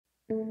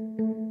OOTC.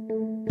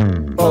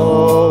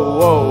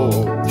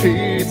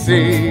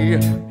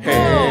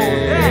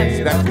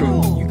 Hey, that's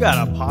cool. You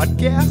got a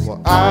podcast?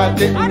 Well, I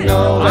didn't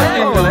know that.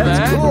 Oh,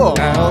 that's cool.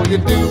 Now you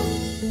do.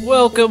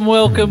 Welcome.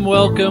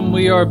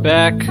 We are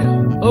back.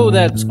 Oh,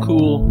 that's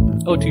cool.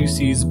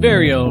 OTC's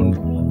very own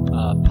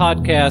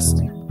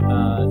podcast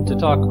to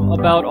talk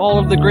about all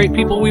of the great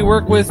people we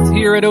work with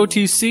here at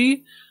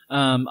OTC.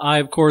 I,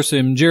 of course,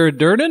 am Jared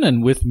Durden,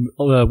 and with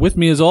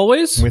me as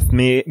always. With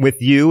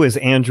you is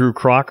Andrew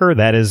Crocker.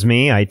 That is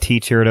me. I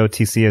teach here at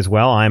OTC as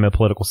well. I'm a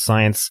political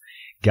science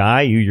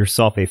guy. You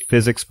yourself a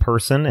physics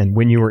person. And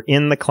when you were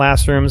in the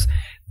classrooms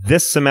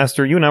this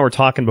semester, you and I were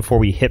talking before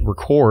we hit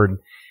record,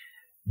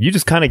 you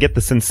just kind of get the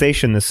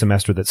sensation this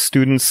semester that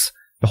students,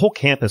 the whole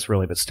campus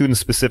really, but students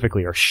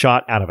specifically, are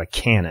shot out of a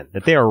cannon,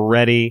 that they are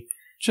ready.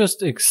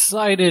 Just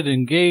excited,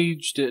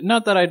 engaged.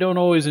 Not that I don't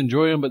always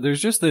enjoy them, but there's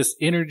just this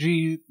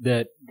energy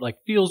that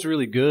feels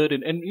really good.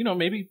 And you know,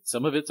 maybe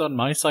some of it's on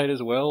my side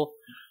as well,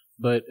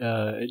 but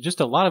just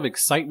a lot of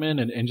excitement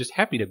and just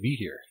happy to be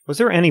here. Was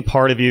there any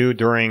part of you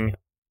during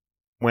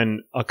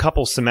when a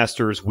couple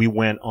semesters we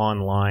went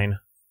online,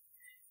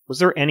 was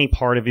there any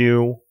part of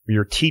you where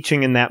you're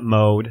teaching in that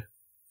mode?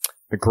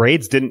 The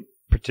grades didn't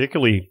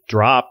particularly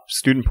drop.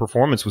 Student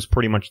performance was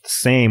pretty much the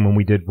same when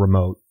we did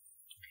remote.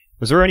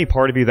 Was there any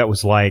part of you that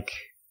was like,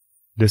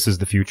 this is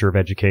the future of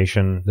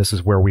education, this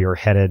is where we are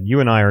headed? You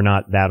and I are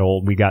not that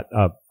old. We got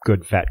a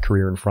good fat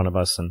career in front of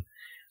us. And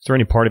is there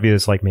any part of you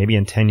that's like, maybe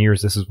in 10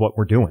 years, this is what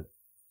we're doing?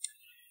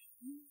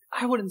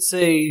 I wouldn't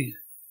say.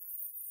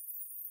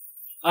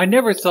 I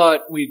never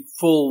thought we'd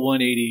full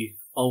 180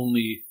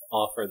 only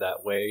offer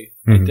that way.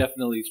 Mm-hmm. I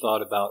definitely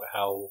thought about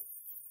how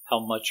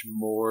much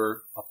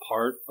more a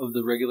part of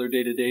the regular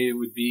day-to-day it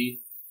would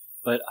be.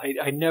 But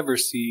I never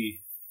see,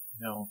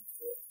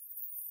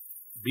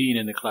 being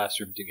in the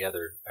classroom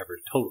together ever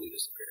totally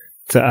disappearing.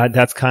 So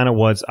that's kind of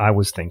what I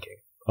was thinking.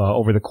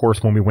 Over the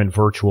course when we went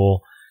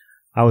virtual,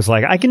 I was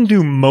like, I can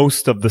do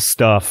most of the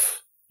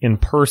stuff in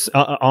person,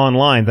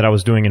 online that I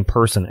was doing in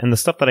person. And the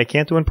stuff that I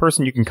can't do in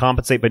person, you can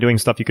compensate by doing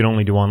stuff you can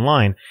only do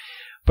online.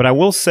 But I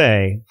will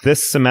say,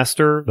 this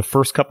semester, the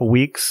first couple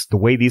weeks, the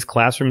way these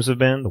classrooms have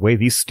been, the way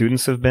these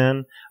students have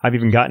been, I've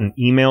even gotten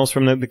emails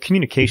from them. The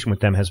communication with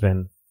them has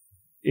been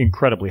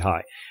incredibly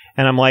high.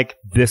 And I'm like,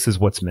 this is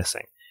what's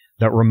missing.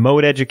 That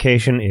remote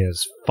education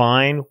is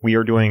fine. We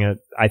are doing,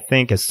 I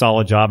think, as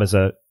solid job as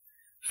a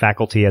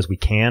faculty as we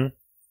can.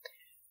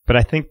 But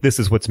I think this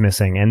is what's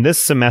missing. And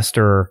this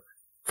semester,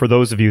 for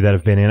those of you that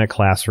have been in a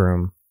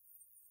classroom,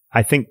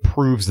 I think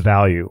proves the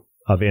value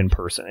of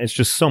in-person. It's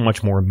just so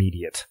much more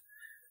immediate.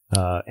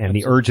 And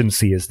Absolutely. The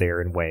urgency is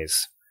there in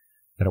ways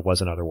that it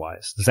wasn't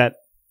otherwise. Does that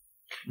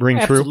ring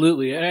true?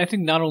 Absolutely. And I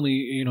think not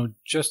only,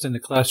 just in the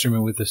classroom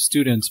and with the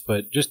students,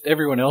 but just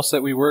everyone else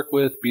that we work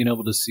with, being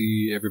able to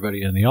see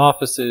everybody in the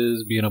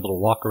offices, being able to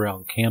walk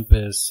around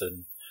campus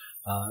and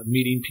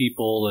meeting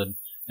people.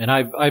 And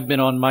I've been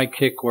on my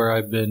kick where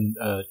I've been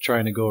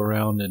trying to go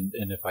around and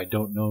if I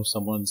don't know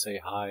someone, say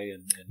hi.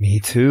 And me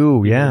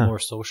too. Yeah. More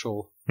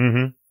social.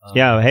 Mm-hmm.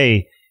 Yeah.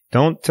 Hey,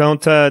 don't,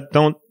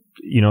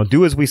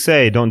 do as we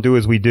say, don't do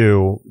as we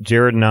do.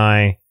 Jared and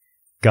I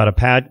got a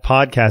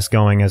podcast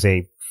going as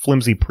a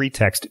flimsy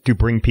pretext to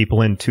bring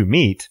people in to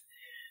meet.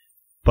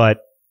 But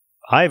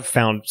I've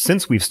found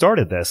since we've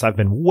started this, I've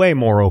been way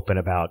more open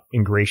about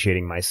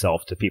ingratiating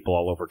myself to people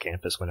all over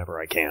campus whenever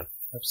I can.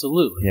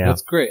 Absolutely. Yeah.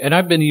 That's great. And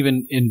I've been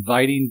even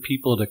inviting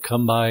people to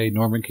come by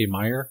Norman K.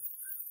 Meyer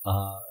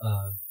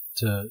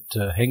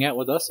to hang out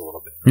with us a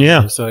little bit. Right?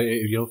 Yeah. So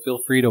feel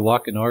free to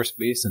walk in our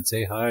space and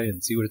say hi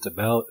and see what it's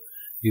about,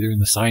 either in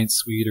the science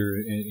suite or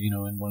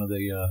in one of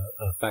the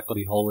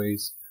faculty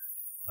hallways.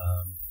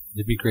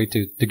 It'd be great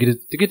to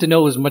get to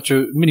know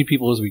many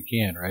people as we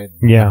can, right?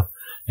 Yeah.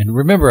 And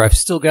remember, I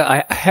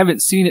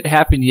haven't seen it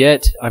happen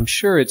yet. I'm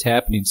sure it's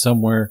happening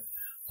somewhere.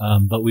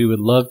 But we would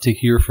love to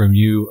hear from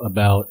you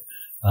about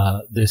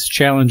this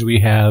challenge we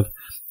have.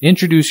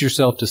 Introduce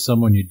yourself to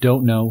someone you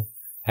don't know,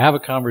 have a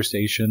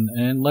conversation,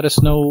 and let us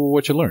know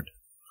what you learned.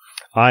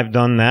 I've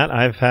done that.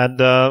 I've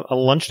had a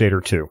lunch date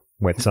or two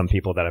with some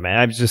people that I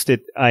met.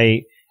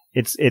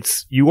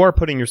 You are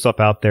putting yourself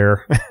out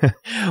there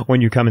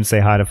when you come and say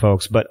hi to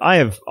folks, but I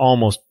have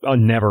almost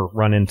never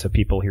run into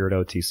people here at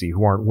OTC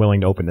who aren't willing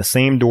to open the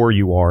same door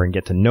you are and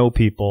get to know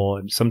people.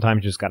 And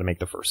sometimes you just got to make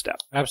the first step.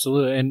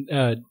 Absolutely.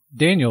 And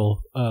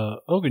Daniel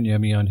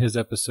Oganyemi on his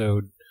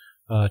episode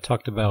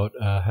talked about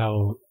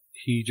how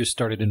he just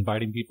started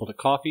inviting people to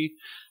coffee.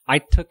 I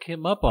took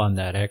him up on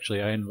that,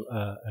 actually. I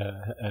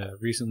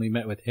recently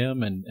met with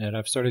him, and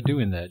I've started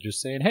doing that, just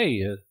saying, hey,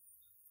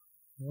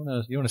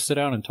 you want to sit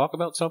down and talk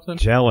about something?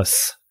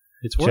 Jealous.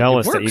 It's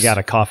jealous that you got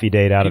a coffee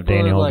date out People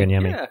of Daniel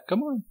Oganyemi. Yeah,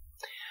 come on.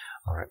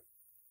 All right.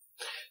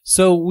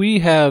 So we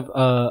have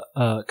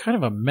kind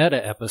of a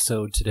meta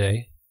episode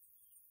today.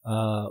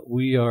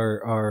 We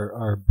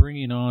are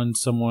bringing on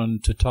someone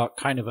to talk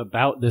kind of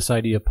about this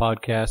idea of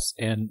podcasts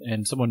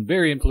and someone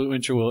very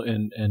influential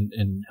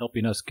in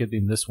helping us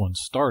getting this one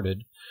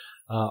started.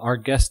 Our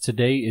guest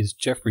today is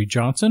Jeffrey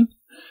Johnson.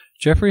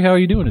 Jeffrey, how are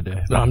you doing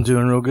today? I'm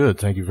doing real good.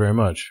 Thank you very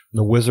much.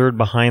 The wizard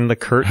behind the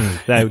curtain.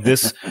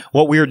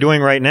 What we are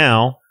doing right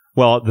now,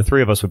 well, the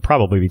three of us would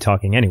probably be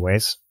talking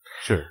anyways.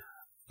 Sure.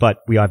 But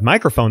we have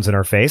microphones in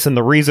our face, and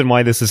the reason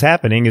why this is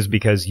happening is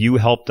because you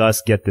helped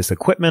us get this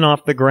equipment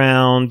off the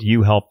ground.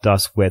 You helped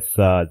us with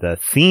the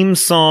theme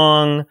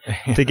song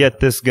to get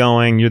this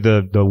going. You're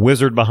the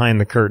wizard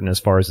behind the curtain as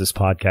far as this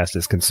podcast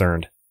is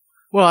concerned.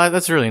 Well,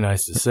 that's really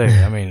nice to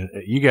say. I mean,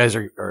 you guys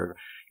are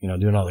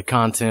doing all the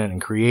content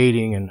and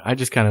creating, and I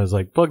just kind of was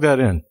like, plug that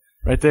in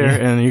right there,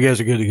 and you guys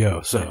are good to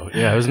go. So,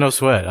 yeah, it was no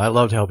sweat. I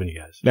loved helping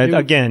you guys.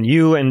 Again,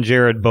 you and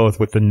Jared both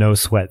with the no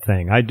sweat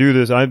thing. I do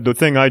this. The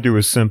thing I do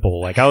is simple.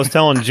 Like I was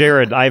telling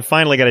Jared, I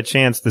finally got a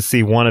chance to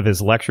see one of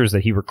his lectures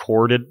that he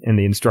recorded in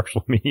the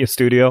instructional media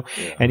studio,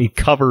 and he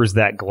covers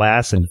that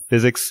glass and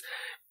physics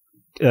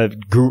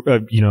lingo,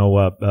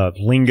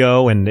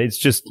 and it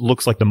just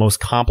looks like the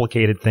most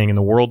complicated thing in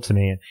the world to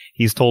me. And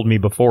he's told me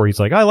before, he's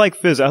like, I like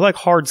physics, I like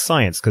hard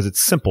science because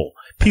it's simple.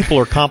 People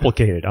are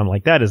complicated. I'm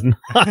like, that does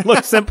not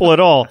look simple at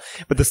all.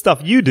 But the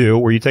stuff you do,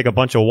 where you take a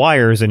bunch of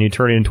wires and you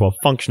turn it into a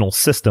functional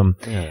system,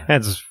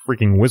 that's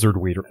freaking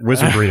wizardry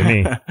to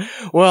me.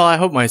 Well, I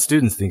hope my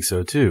students think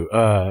so too,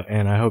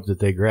 and I hope that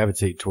they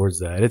gravitate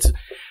towards that. It's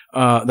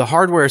the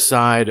hardware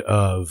side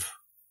of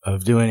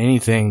doing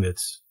anything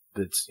that's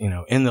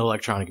in the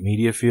electronic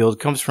media field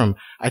comes from,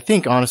 I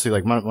think, honestly,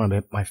 like one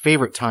of my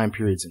favorite time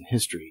periods in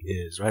history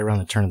is right around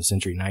the turn of the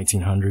century,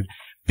 1900.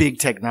 Big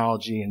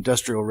technology,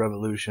 industrial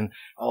revolution,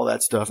 all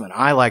that stuff. And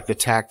I like the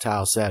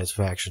tactile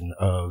satisfaction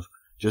of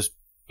just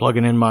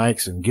plugging in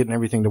mics and getting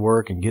everything to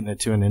work and getting it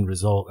to an end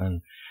result.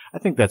 And I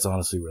think that's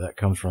honestly where that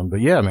comes from.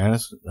 But yeah, man,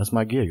 that's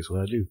my gig. It's what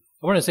I do.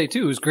 I want to say,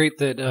 too, it was great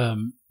that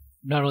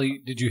not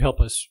only did you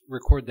help us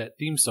record that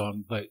theme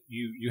song, but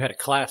you had a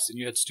class and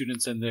you had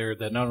students in there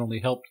that not only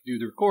helped do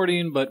the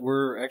recording, but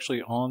were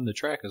actually on the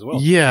track as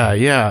well.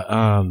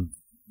 Yeah.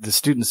 The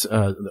students,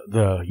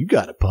 you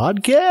got a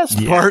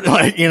podcast part,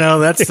 like,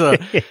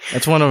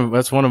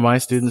 that's one of my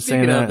students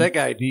saying that. That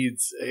guy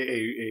needs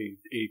a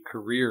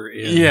career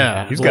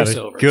in he's got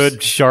a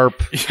good,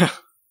 sharp,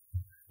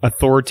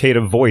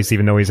 authoritative voice,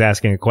 even though he's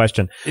asking a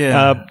question.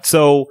 Yeah.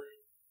 So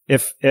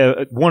if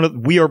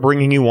we are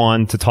bringing you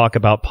on to talk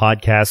about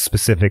podcasts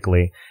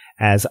specifically,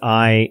 as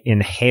I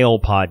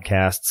inhale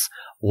podcasts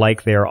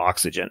like they're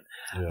oxygen.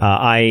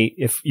 Yeah.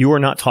 If you are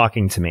not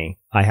talking to me,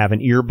 I have an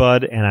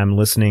earbud and I'm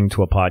listening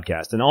to a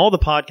podcast. And all the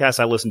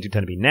podcasts I listen to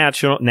tend to be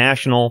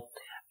national.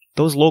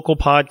 Those local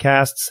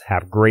podcasts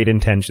have great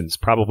intentions,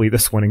 probably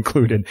this one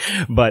included.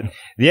 But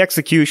the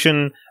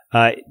execution,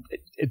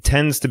 it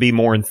tends to be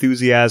more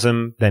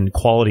enthusiasm than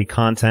quality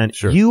content.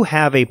 Sure. You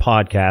have a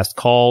podcast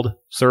called,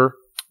 sir?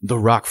 The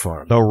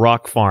Rockfarm. The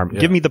Rockfarm. Yeah.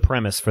 Give me the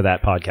premise for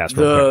that podcast.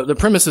 The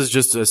premise is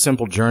just a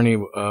simple journey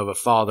of a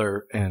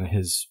father and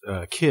his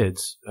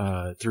kids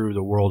through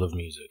the world of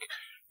music.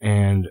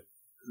 And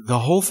the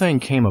whole thing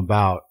came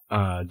about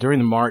during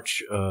the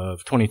March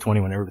of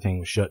 2020 when everything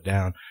was shut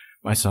down.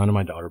 My son and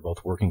my daughter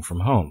both working from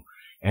home.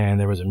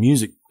 And there was a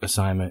music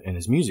assignment in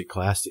his music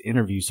class to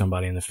interview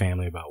somebody in the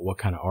family about what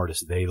kind of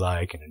artists they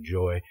like and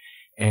enjoy.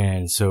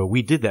 And so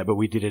we did that, but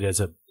we did it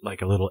as a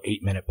little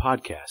 8-minute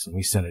podcast, and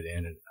we sent it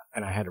in,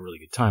 and I had a really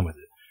good time with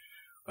it.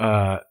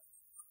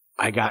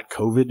 I got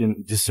COVID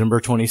in December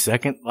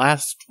 22nd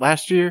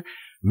last year,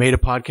 made a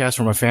podcast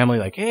for my family,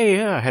 like, hey,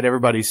 yeah, I had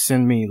everybody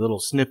send me little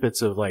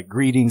snippets of like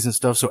greetings and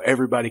stuff so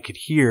everybody could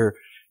hear,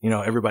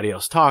 everybody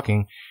else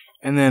talking.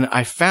 And then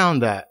I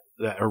found that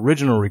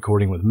original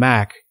recording with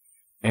Mac,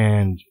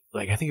 and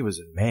like, I think it was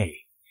in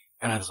May,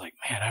 and I was like,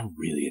 man, I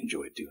really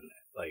enjoyed doing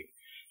that.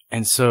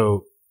 And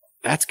so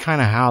that's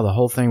kind of how the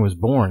whole thing was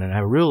born. And I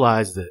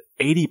realized that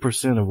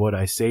 80% of what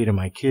I say to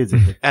my kids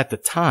at the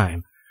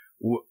time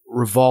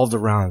revolved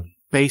around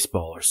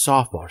baseball or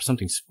softball or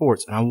something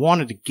sports. And I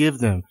wanted to give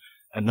them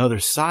another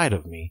side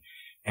of me.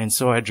 And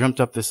so I dreamt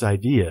up this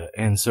idea.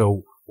 And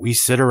so we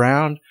sit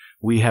around,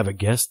 we have a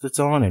guest that's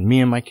on, and me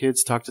and my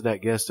kids talk to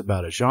that guest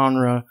about a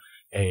genre,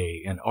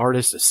 an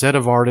artist, a set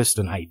of artists,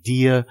 an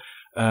idea.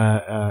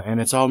 And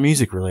it's all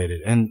music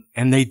related, and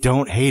they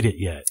don't hate it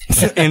yet,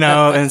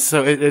 and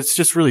so it's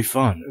just really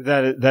fun.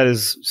 That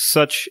is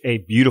such a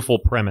beautiful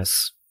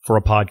premise for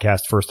a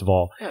podcast, first of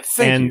all. Yeah,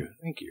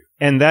 thank you.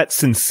 And that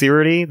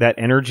sincerity, that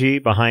energy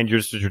behind your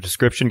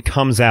description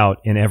comes out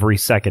in every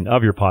second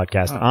of your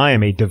podcast. Oh. I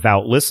am a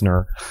devout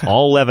listener.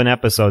 All 11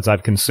 episodes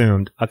I've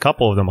consumed, a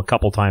couple of them a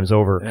couple times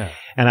over. Yeah.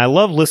 And I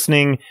love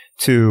listening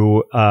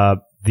to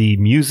the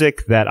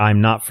music that I'm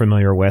not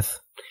familiar with.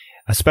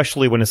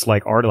 Especially when it's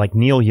like art, like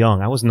Neil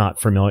Young. I was not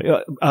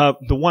familiar.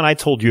 The one I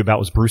told you about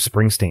was Bruce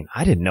Springsteen.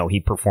 I didn't know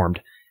he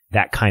performed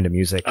that kind of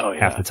music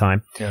half the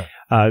time. Yeah.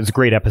 It was a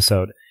great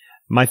episode.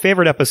 My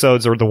favorite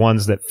episodes are the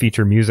ones that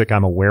feature music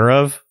I'm aware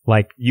of.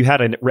 Like you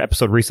had an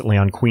episode recently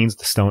on Queens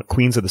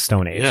of the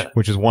Stone Age,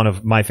 which is one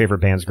of my favorite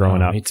bands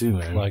growing up. Me too,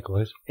 man.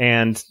 Likewise.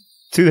 And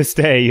to this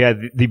day, you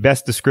had the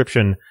best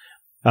description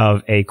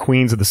of a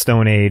Queens of the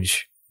Stone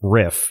Age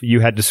riff,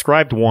 you had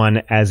described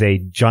one as a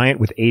giant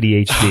with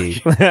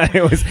ADHD.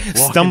 It was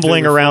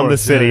stumbling around the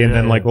city and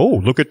then like, oh,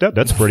 look at that.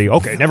 That's pretty.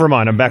 Okay, never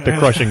mind. I'm back to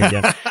crushing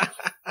again.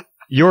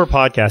 Your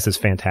podcast is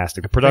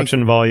fantastic. The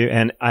production volume,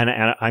 and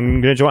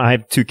I'm going to join. I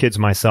have 2 kids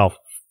myself,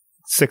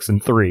 6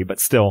 and 3, but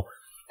still,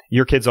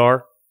 your kids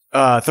are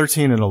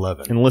 13 and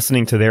 11. And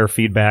listening to their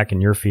feedback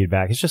and your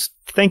feedback, it's just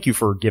thank you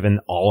for giving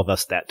all of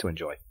us that to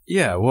enjoy.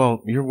 Yeah,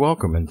 well, you're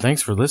welcome, and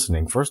thanks for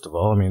listening. First of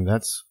all, I mean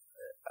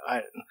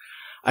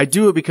I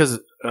do it because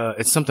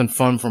it's something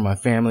fun for my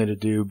family to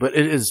do, but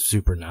it is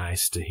super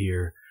nice to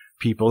hear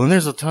people. And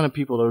there's a ton of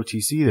people at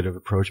OTC that have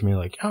approached me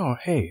like, oh,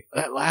 hey,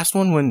 that last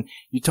one when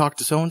you talked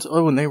to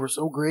so-and-so and they were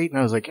so great. And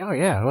I was like, oh,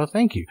 yeah, well,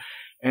 thank you.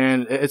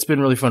 And it's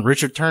been really fun.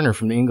 Richard Turner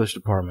from the English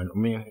department. I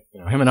mean,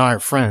 him and I are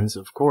friends,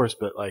 of course,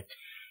 but like,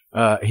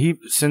 he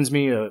sends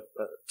me a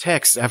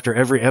text after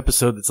every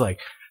episode that's like,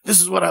 this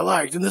is what I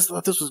liked, and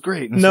thought this was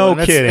great. And no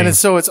kidding. And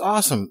it's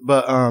awesome.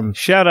 But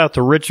shout out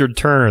to Richard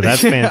Turner.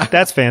 That's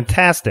that's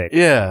fantastic.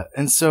 Yeah.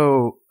 And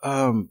so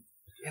I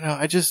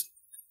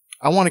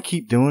want to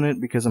keep doing it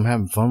because I'm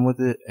having fun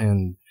with it,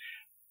 and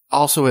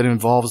also it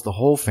involves the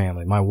whole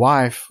family. My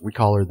wife, we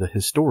call her the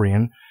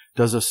historian,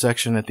 does a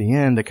section at the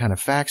end that kind of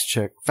fact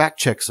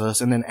checks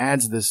us, and then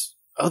adds this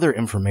other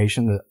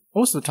information that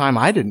most of the time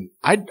I don't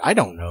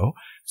know,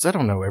 because I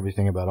don't know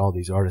everything about all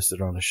these artists that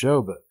are on the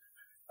show, but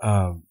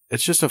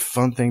it's just a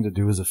fun thing to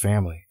do as a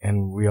family,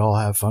 and we all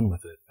have fun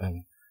with it.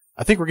 And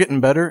I think we're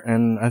getting better,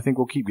 and I think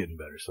we'll keep getting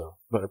better. So,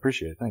 but I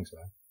appreciate it. Thanks,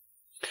 man.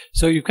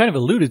 So you've kind of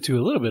alluded to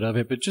a little bit of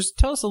it, but just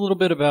tell us a little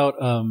bit about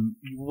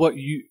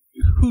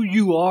who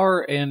you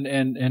are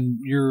and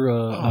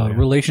your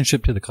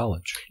relationship to the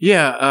college.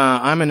 Yeah,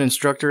 I'm an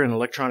instructor in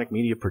electronic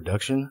media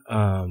production.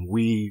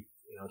 We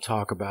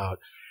talk about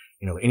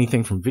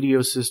anything from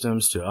video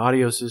systems to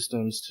audio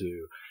systems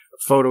to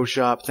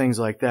Photoshop, things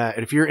like that.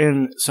 And if you're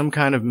in some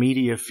kind of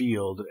media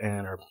field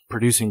and are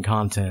producing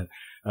content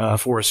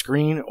for a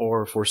screen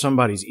or for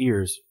somebody's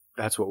ears,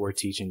 that's what we're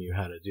teaching you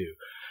how to do.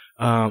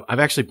 I've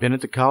actually been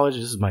at the college.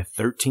 This is my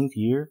 13th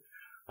year.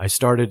 I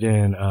started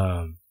in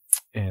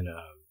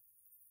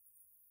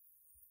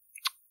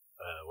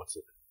what's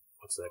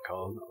that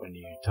called when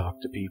you talk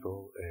to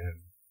people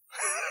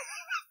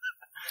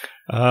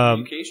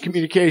and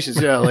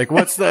communications. Yeah, like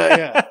what's that?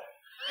 Yeah.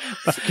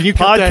 Can you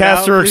cut that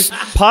out, please?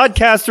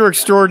 Podcaster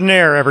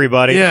extraordinaire,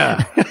 everybody.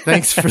 Yeah,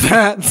 thanks for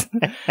that.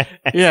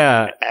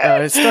 Yeah,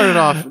 I started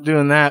off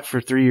doing that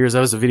for 3 years. I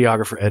was a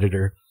videographer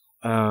editor,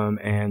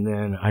 and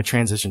then I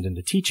transitioned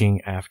into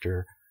teaching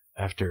after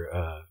those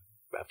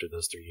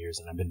 3 years,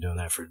 and I've been doing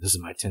that this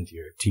is my 10th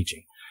year of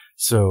teaching.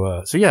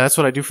 So yeah, that's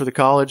what I do for the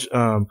college.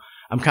 I'm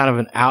kind of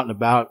an out and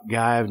about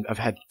guy.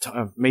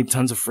 I've made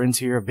tons of friends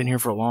here. I've been here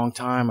for a long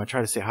time. I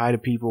try to say hi to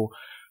people,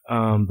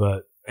 and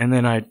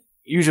then I.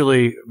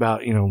 Usually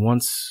about,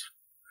 once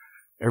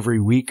every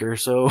week or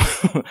so,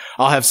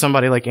 I'll have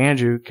somebody like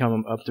Andrew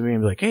come up to me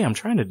and be like, hey, I'm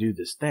trying to do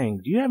this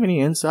thing. Do you have any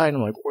insight? And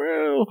I'm like,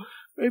 well,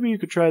 maybe you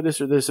could try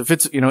this or this. If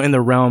it's, in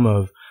the realm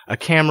of a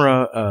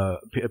camera,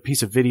 a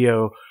piece of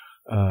video,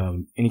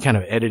 any kind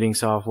of editing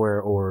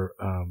software or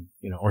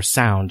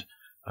sound,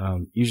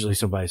 usually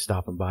somebody's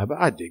stopping by. But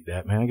I dig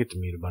that, man. I get to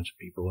meet a bunch of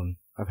people, and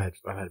I've had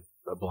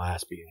a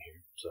blast being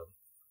here. So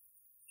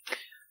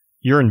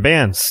you're in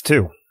bands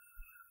too.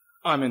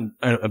 I'm in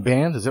a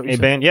band. Is that what you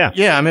said? Band? Yeah.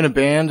 Yeah, I'm in a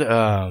band,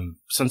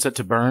 Sunset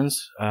to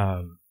Burns.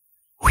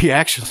 We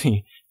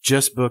actually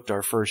just booked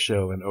our first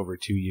show in over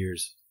 2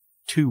 years,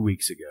 2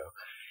 weeks ago,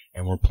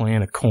 and we're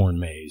playing a corn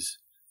maze.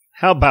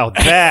 How about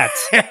that?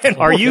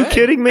 Are you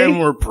kidding me?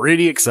 And we're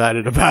pretty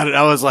excited about it.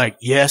 I was like,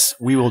 yes,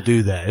 we will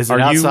do that. Is it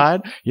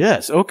outside?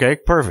 Yes. Okay,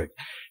 perfect.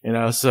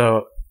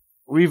 So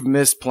we've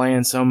missed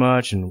playing so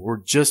much, and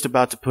we're just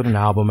about to put an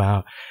album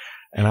out.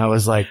 And I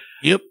was like,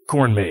 yep,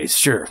 corn maze,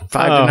 sure. 5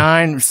 to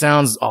 9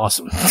 sounds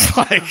awesome.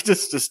 Like,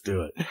 just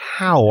do it.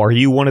 How? Are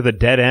you one of the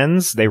dead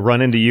ends? They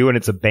run into you and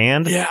it's a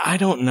band? Yeah, I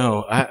don't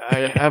know.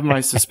 I have my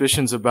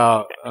suspicions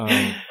about,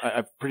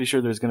 I'm pretty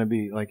sure there's going to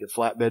be like a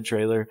flatbed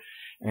trailer,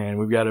 and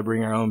we've got to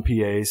bring our own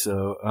PA.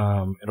 So,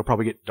 it'll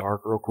probably get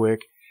dark real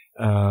quick.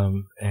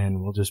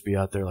 And we'll just be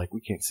out there like,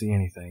 we can't see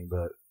anything,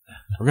 but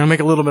we're going to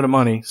make a little bit of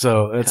money,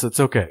 so it's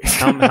okay.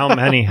 How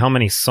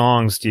many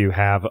songs do you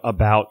have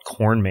about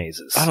corn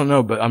mazes? I don't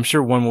know, but I'm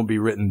sure one will be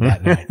written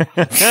that night.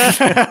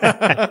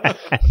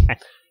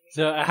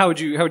 So how would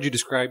you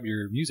describe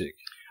your music?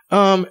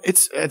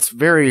 It's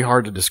very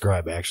hard to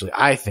describe, actually.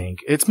 I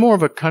think it's more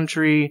of a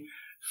country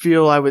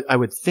feel. I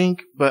would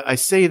think, but I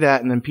say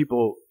that, and then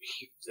people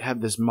have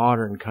this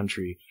modern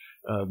country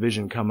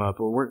vision come up.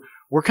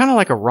 We're kind of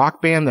like a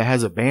rock band that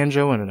has a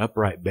banjo and an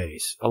upright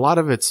bass. A lot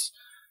of it's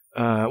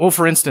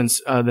for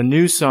instance, the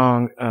new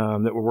song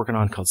that we're working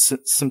on called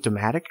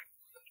Symptomatic,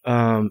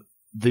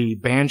 the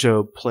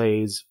banjo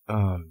plays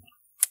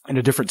in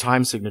a different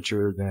time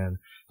signature than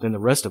the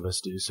rest of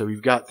us do. So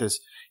we've got this,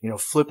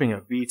 flipping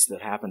of beats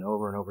that happen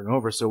over and over and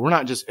over. So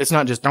it's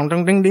not just ding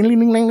ding ding ding ding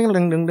ding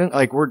ding ding ding.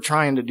 Like, we're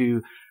trying to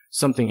do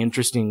something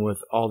interesting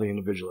with all the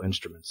individual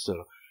instruments.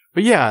 So,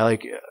 but yeah,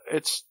 like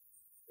it's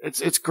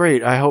it's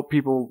great. I hope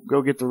people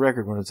go get the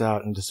record when it's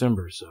out in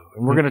December. So,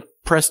 and we're going to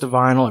press the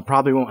vinyl. It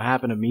probably won't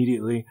happen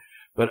immediately,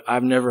 but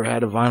I've never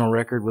had a vinyl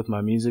record with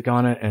my music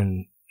on it,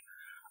 and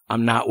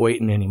I'm not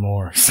waiting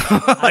anymore. So,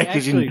 I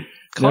actually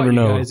caught you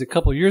guys a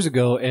couple years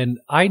ago, and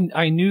I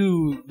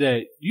knew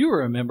that you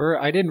were a member.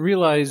 I didn't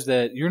realize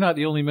that you're not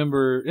the only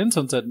member in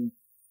Sunset.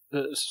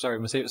 Sorry,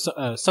 I'm going to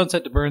say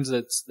Sunset to Burns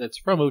that's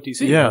from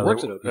OTC. Yeah, that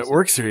works at OTC. That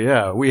works here.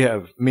 Yeah, we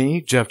have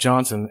me, Jeff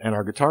Johnson, and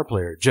our guitar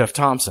player, Jeff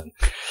Thompson.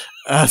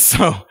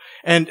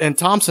 And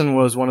Thompson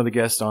was one of the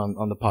guests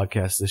on the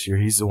podcast this year.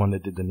 He's the one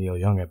that did the Neil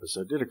Young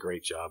episode. Did a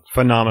great job.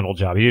 Phenomenal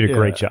job. He did a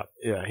great job.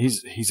 Yeah,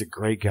 he's a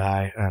great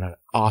guy and an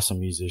awesome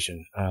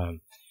musician.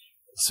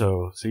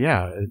 So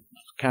yeah,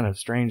 it's kind of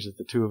strange that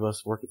the two of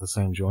us work at the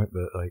same joint,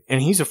 but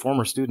and he's a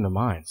former student of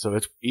mine. So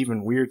it's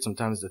even weird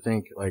sometimes to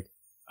think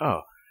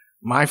oh,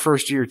 my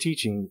first year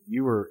teaching,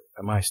 you were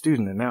my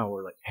student, and now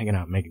we're hanging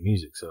out and making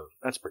music. So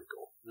that's pretty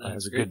cool.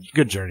 That's a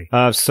good journey.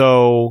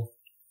 So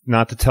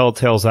not to tell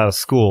tales out of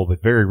school,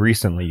 but very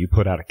recently you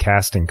put out a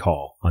casting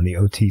call on the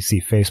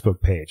OTC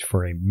Facebook page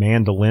for a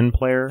mandolin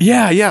player.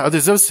 Yeah.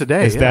 There's those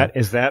today. Is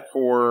that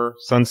for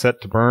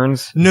Sunset to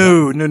Burns?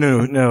 No.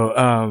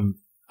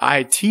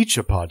 I teach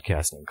a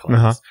podcasting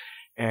class,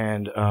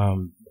 and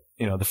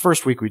the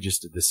first week we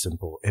just did this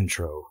simple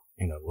intro,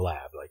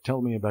 lab, tell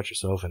me about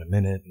yourself in a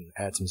minute and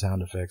add some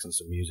sound effects and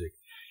some music.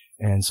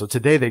 And so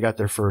today they got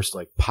their first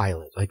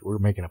pilot, we're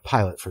making a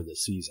pilot for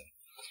this season.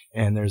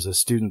 And there's a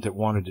student that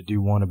wanted to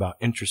do one about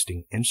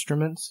interesting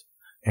instruments,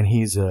 and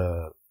he's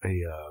a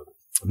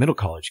middle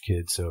college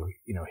kid, so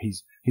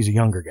he's a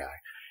younger guy,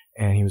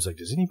 and he was like,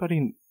 "Does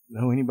anybody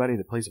know anybody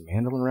that plays a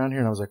mandolin around here?"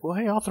 And I was like, "Well,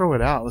 hey, I'll throw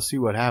it out. Let's see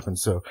what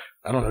happens." So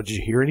I don't know. Did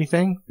you hear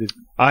anything?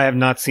 I have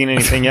not seen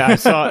anything yet. I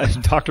saw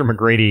Dr.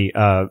 McGrady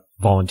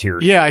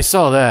volunteered. Yeah, I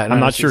saw that.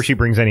 I'm not sure she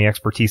brings any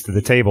expertise to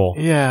the table.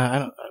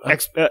 Yeah,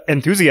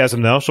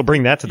 enthusiasm though. She'll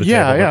bring that to the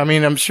table. Yeah. I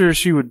mean, I'm sure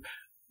she would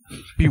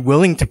be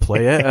willing to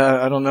play it.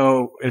 I don't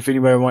know if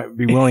anybody might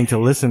be willing to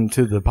listen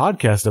to the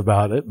podcast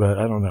about it, but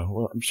I don't know.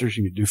 Well, I'm sure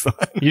she would do fine.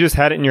 You just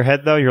had it in your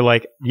head, though? You're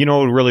like, what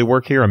would really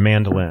work here? A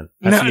mandolin.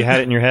 So you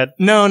had it in your head?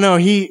 No.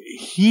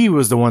 He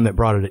was the one that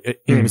brought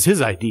it. It was his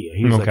idea.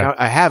 He was like,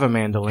 I have a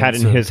mandolin. Had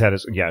it in his head.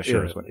 Yeah.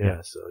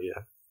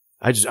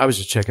 I was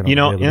just checking.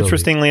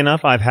 Interestingly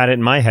enough, I've had it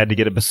in my head to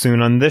get a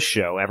bassoon on this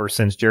show ever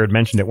since Jared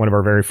mentioned it one of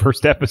our very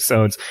first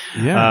episodes.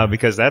 Yeah.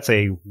 Because that's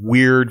a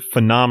weird,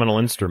 phenomenal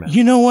instrument.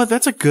 You know what?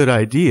 That's a good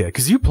idea.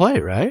 Because you play,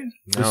 right?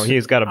 No,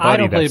 he's got a buddy. I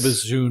don't play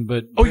bassoon,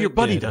 but your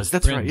buddy does.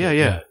 That's right.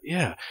 Yeah.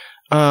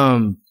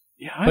 But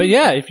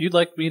if you'd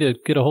like me to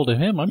get a hold of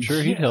him, I'm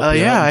sure he'd help.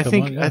 I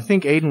think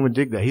Aiden would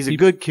dig that. He's a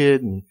good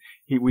kid, and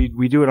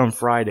we do it on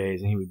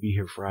Fridays, and he would be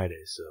here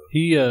Fridays. So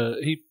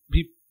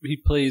he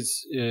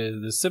plays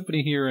the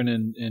symphony here and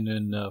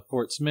in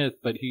Fort Smith,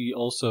 but he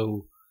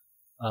also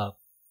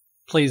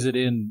plays it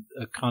in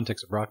a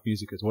context of rock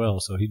music as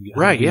well. So he'd be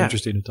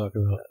interesting to talk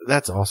about.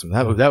 That's awesome.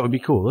 That would be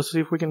cool. Let's see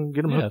if we can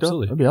get him hooked up.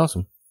 That'd be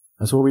awesome.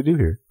 That's what we do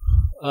here.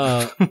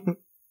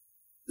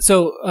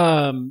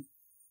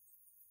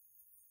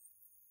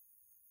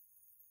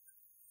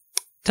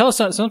 Tell us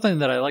something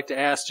that I like to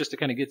ask, just to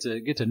kind of get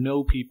to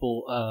know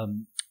people.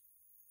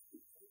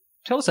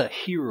 Tell us a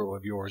hero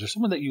of yours, or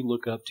someone that you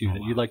look up to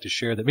that you'd like to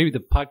share that maybe the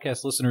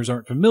podcast listeners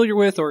aren't familiar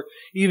with, or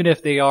even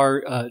if they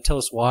are, tell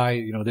us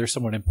why there's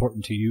someone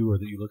important to you or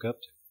that you look up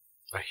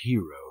to. A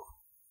hero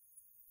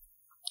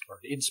or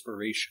an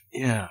inspiration.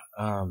 Yeah,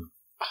 I'm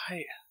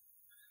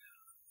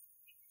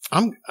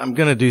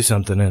gonna do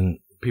something, and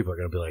people are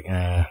gonna be like,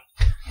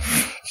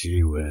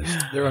 gee whiz.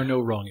 There are no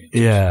wrong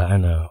answers. Yeah, I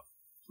know.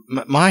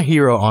 My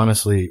hero,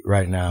 honestly,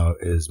 right now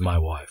is my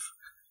wife.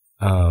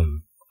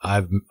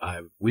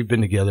 We've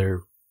been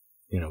together,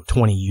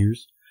 20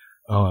 years,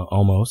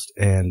 almost.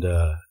 And,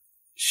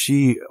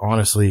 she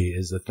honestly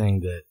is the thing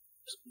that,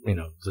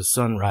 the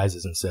sun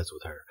rises and sets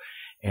with her.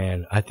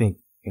 And I think,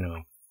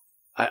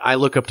 I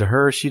look up to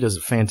her. She does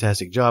a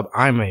fantastic job.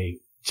 I'm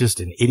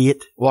just an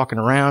idiot walking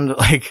around.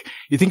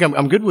 You think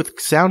I'm good with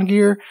sound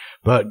gear,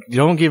 but you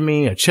don't give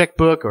me a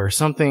checkbook or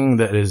something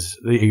that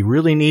you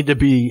really need to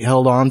be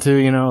held on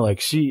to,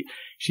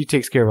 she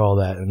takes care of all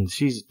that, and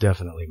she's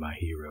definitely my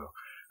hero.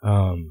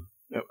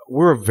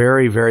 We're a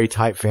very, very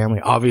tight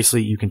family.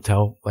 Obviously, you can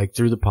tell,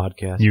 through the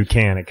podcast. You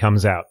can. It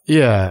comes out.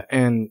 Yeah.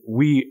 And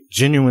we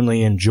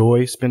genuinely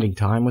enjoy spending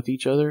time with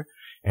each other,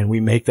 and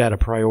we make that a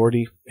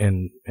priority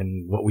in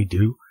what we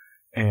do.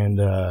 And,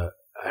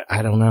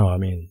 I don't know. I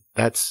mean,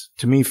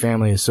 to me,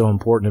 family is so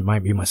important. It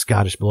might be my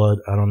Scottish blood.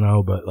 I don't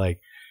know, but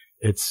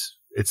it's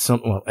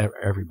something,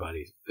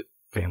 everybody's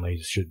family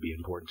should be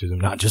important to them,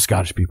 not just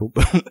Scottish people,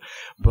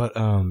 but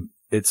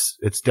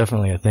it's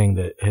definitely a thing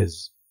that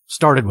has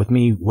started with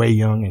me way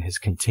young and has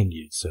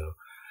continued. So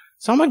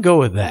I'm going to go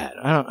with that.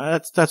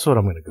 That's what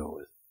I'm going to go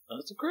with.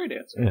 That's a great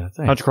answer. Yeah.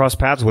 Thanks. How'd you cross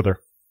paths with her?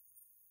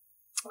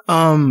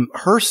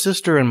 Her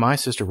sister and my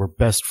sister were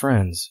best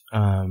friends,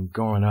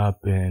 growing up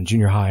in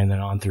junior high and then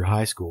on through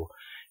high school.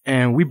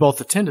 And we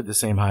both attended the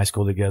same high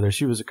school together.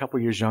 She was a couple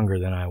years younger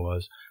than I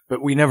was,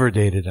 but we never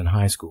dated in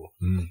high school.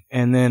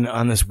 And then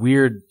on this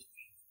weird,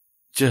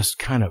 just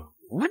kind of,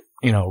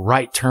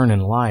 right turn in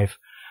life,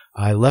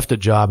 I left a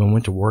job and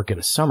went to work at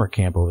a summer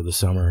camp over the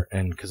summer.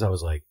 And cause I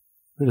was like,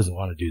 who doesn't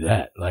want to do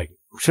that? Like,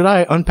 should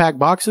I unpack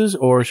boxes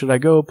or should I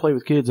go play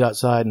with kids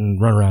outside and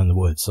run around in the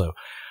woods? So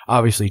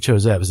obviously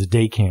chose that. It was a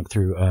day camp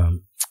through,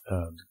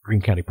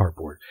 Greene County Park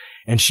Board.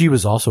 And she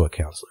was also a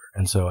counselor.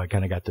 And so I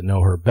kind of got to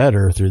know her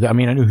better through that. I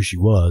mean, I knew who she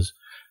was,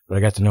 but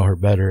I got to know her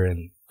better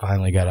and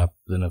finally got up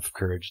enough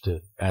courage to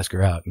ask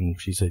her out. And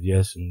she said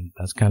yes. And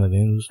that's kind of the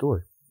end of the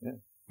story. Yeah.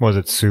 Was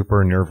it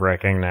super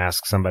nerve-wracking to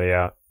ask somebody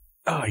out?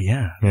 Oh,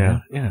 yeah.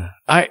 Yeah.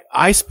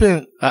 I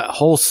spent that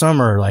whole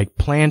summer like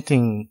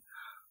planting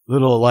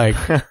little like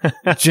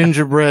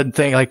gingerbread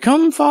thing, like,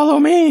 come follow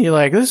me.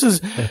 Like, this is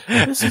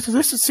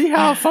see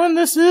how fun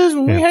this is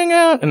when we hang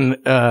out.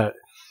 And,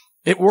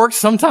 it works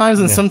sometimes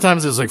and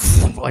sometimes it's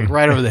like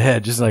right over the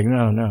head, just like,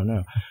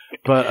 no.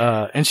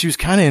 But, and she was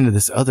kind of into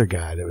this other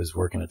guy that was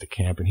working at the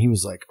camp and he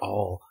was like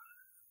all,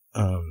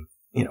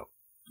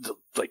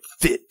 like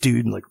fit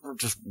dude and like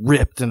just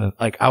ripped and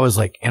like I was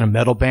like in a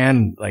metal band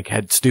and like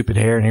had stupid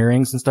hair and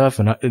earrings and stuff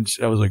and I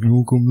was like, you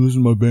want to come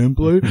listen to my band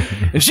play?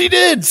 And she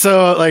did.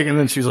 So like, and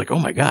then she was like, oh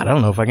my God, I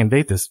don't know if I can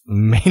date this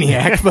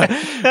maniac, but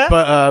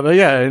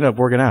yeah, it ended up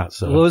working out.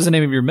 So what was the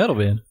name of your metal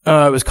band?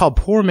 It was called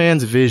Poor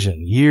Man's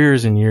Vision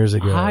years and years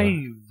ago. I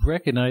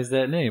recognize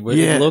that name. Was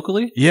it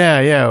locally?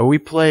 Yeah. We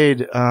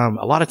played,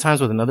 a lot of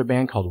times with another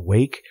band called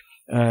Wake.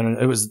 And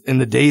it was in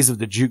the days of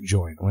the juke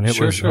joint when it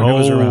was around.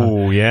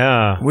 Oh,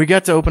 yeah. We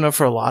got to open up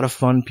for a lot of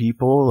fun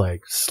people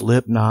like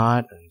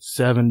Slipknot and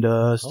Seven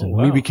Dust. And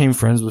we became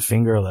friends with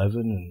Finger 11.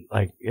 And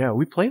like, yeah,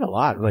 we played a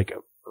lot, like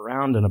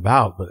around and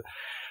about.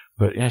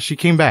 But yeah, she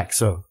came back.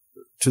 So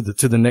to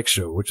the next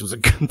show, which was a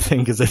good thing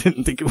because I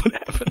didn't think it would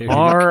happen.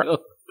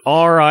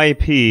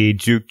 R.I.P.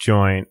 Juke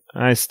Joint.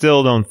 I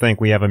still don't think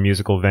we have a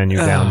musical venue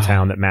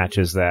downtown that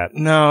matches that.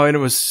 No, and it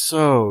was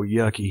so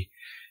yucky.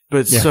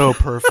 But so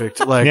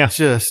perfect. Like,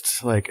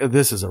 just like,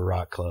 this is a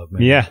rock club,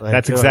 man. Yeah, like,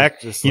 that's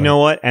exactly. You know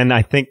what? And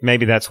I think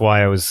maybe that's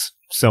why I was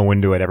so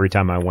into it every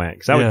time I went.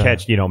 Because I would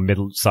catch,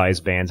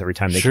 mid-sized bands every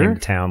time they came to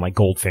town, like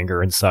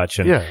Goldfinger and such.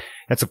 And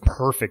that's a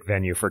perfect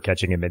venue for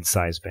catching a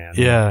mid-sized band.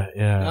 Yeah.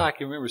 I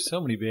can remember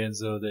so many bands,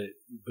 though, that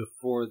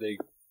before they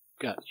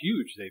got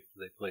huge, they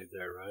played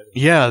there, right?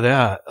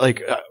 Yeah.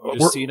 Like,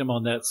 just seeing them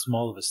on that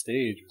small of a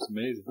stage was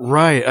amazing.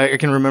 Right. I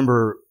can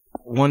remember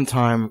one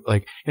time,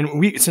 like,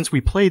 and since we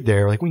played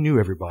there, like, we knew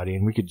everybody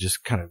and we could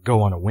just kind of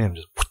go on a whim,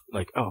 just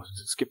like,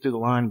 skip through the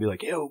line and be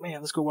like, yo,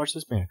 man, let's go watch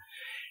this band.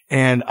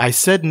 And I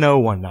said no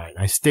one night.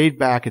 I stayed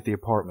back at the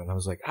apartment. I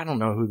was like, I don't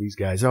know who these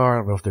guys are. I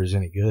don't know if there's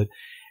any good.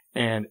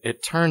 And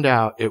it turned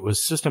out it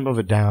was System of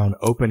a Down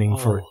opening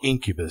for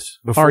Incubus.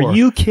 Are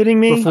you kidding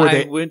me?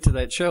 I went to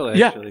that show,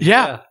 actually.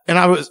 Yeah.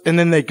 And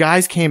then the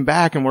guys came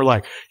back and were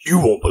like, you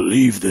won't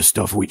believe this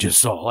stuff we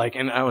just saw. Like,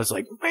 and I was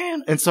like,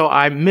 man. And so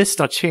I missed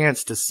a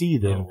chance to see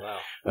them. Oh,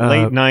 wow.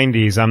 Late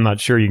 90s. I'm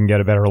not sure you can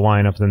get a better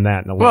lineup than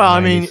that in the late 90s. I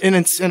mean,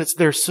 and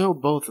they're so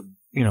both,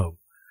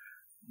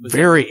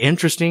 very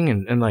interesting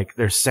and like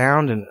their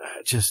sound and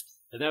just.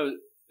 And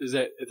is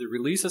that at the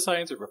release of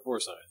Science or before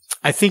Science?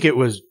 I think it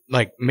was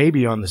like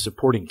maybe on the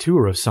supporting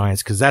tour of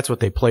Science because that's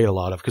what they played a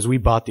lot of because we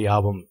bought the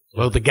album.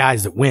 Well, the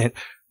guys that went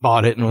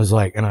bought it and was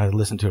like, and I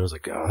listened to it. I was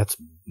like, oh, that's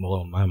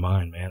blowing my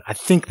mind, man. I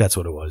think that's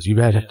what it was. You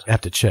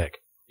have to check.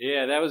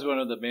 Yeah, that was one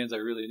of the bands I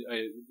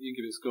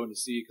Incubus going to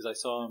see because I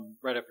saw them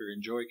right after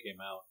Enjoy came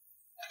out.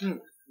 And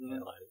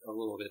like a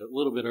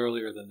little bit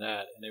earlier than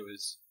that. And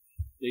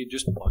they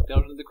just walked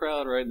out into the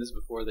crowd, right? And this is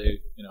before they,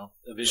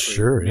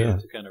 eventually made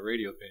it to kind of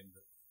radio fame.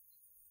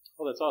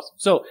 Oh, that's awesome.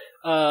 So,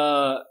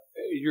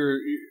 you're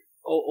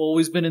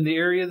always been in the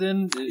area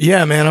then?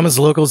 Yeah, man. I'm as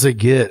local as they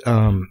get.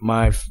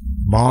 My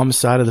mom's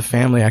side of the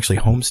family actually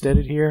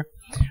homesteaded here,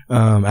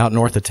 out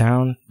north of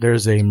town.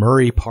 There's a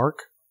Murray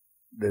Park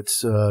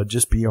that's,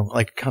 just beyond,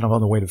 like kind of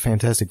on the way to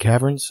Fantastic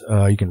Caverns.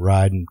 You can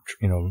ride and,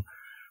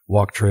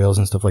 walk trails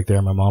and stuff like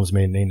that. My mom's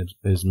maiden name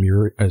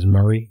is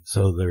Murray.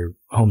 So their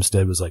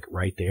homestead was like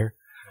right there.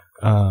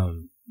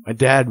 My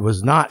dad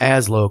was not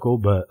as local,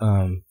 but,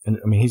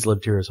 he's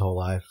lived here his whole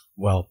life.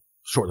 Well,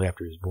 shortly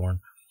after he was born.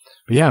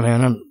 But yeah,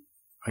 man,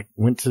 I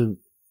went to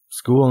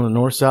school on the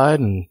north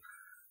side and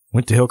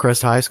went to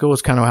Hillcrest High School.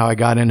 It's kind of how I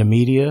got into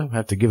media. I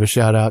have to give a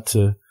shout out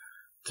to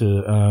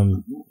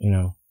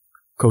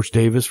Coach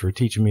Davis for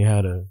teaching me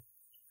how to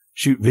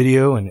shoot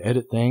video and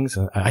edit things.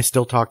 I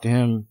still talk to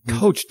him.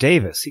 Coach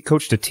Davis, he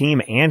coached a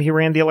team and he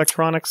ran the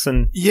electronics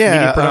and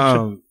media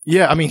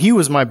production. He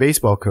was my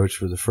baseball coach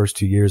for the first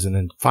 2 years and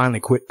then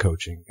finally quit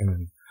coaching and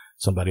then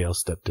somebody else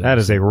stepped in. That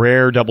is a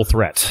rare double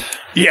threat.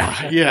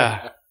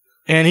 Yeah.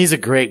 And he's a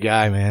great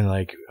guy, man.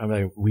 Like,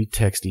 we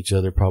text each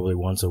other probably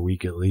once a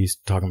week at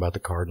least talking about the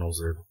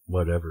Cardinals or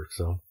whatever.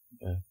 So,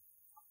 yeah.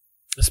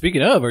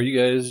 Speaking of,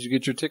 did you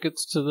get your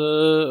tickets to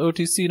the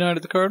OTC night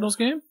at the Cardinals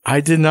game?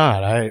 I did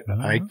not.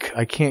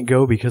 I can't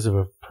go because of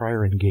a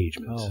prior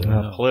engagement. Oh, so.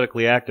 no.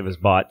 Politically Active has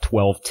bought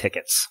 12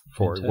 tickets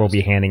for we'll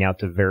be handing out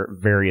to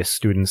various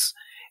students,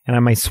 and I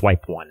might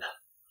swipe one.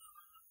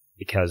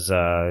 because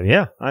I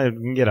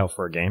can get out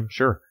for a game,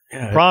 sure.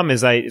 Yeah. Problem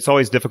is, it's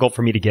always difficult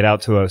for me to get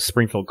out to a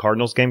Springfield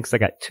Cardinals game because I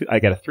got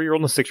a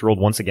 3-year-old and a 6-year-old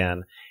once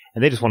again,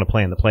 and they just want to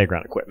play in the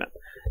playground equipment,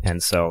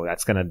 and so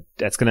that's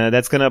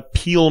gonna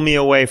peel me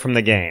away from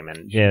the game.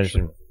 And yeah.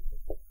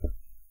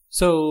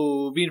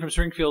 So, being from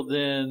Springfield,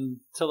 then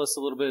tell us a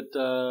little bit.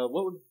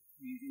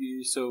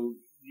 So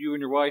you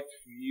and your wife,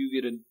 you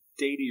get a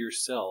day to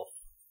yourself.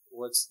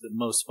 What's the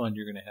most fun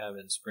you're going to have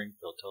in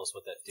Springfield? Tell us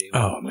what that day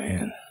was. Oh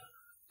man,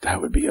 that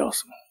would be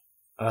awesome.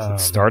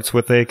 It starts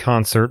with a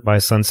concert by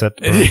Sunset.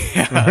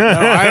 Yeah, no,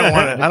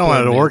 I don't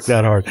want it to work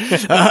that hard.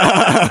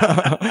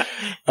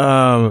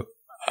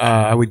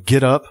 I would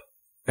get up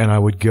and I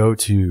would go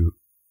to.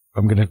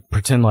 I'm going to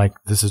pretend like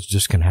this is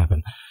just going to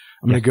happen.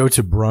 I'm going to go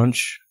to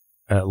brunch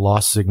at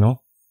Lost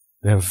Signal.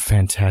 They have a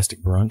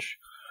fantastic brunch.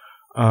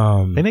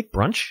 They make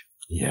brunch?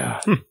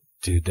 Yeah.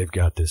 Dude, they've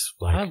got this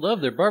like I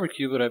love their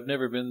barbecue, but I've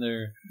never been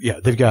there. Yeah,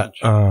 they've got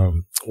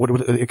what do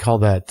they call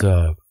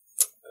that?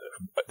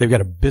 They've got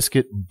a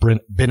biscuit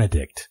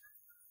Benedict.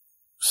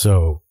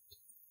 So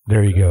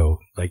there you go.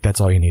 Like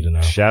that's all you need to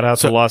know. Shout out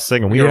to Lost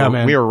Signal. We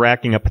are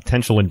racking up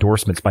potential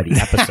endorsements by the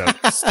episode.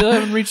 Still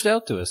haven't reached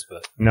out to us,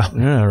 but no.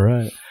 Yeah,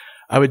 right.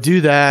 I would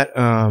do that,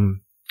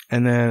 and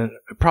then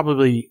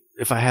probably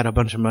if I had a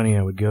bunch of money,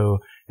 I would go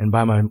and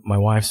buy my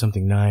wife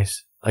something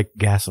nice like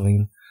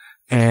gasoline,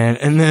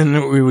 and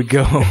then we would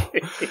go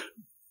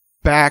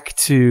back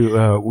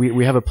to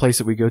we have a place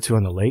that we go to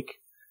on the lake,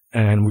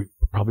 and we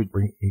probably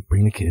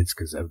bring the kids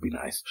because that would be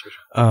nice.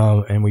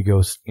 And we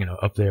go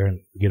up there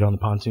and get on the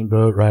pontoon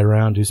boat, ride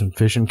around, do some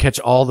fishing, catch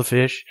all the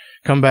fish,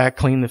 come back,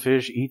 clean the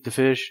fish, eat the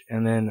fish,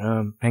 and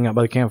then hang out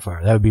by the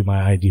campfire. That would be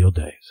my ideal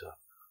day. So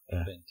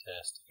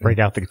fantastic. Break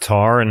out the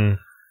guitar and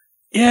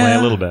play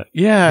a little bit.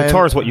 Yeah,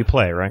 guitar is what you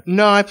play, right?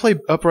 No, I play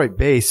upright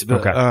bass,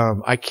 but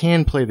okay. I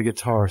can play the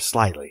guitar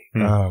slightly.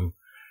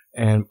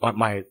 And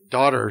my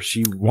daughter,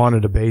 she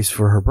wanted a bass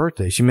for her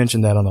birthday. She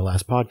mentioned that on the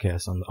last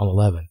podcast on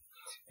 11.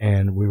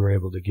 And we were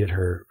able to get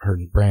her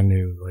brand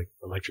new like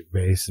electric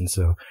bass. And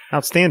so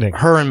outstanding.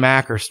 Her and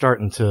Mac are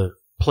starting to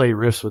play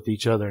riffs with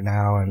each other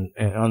now and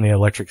on the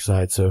electric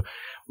side. So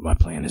my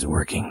plan is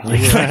working. Way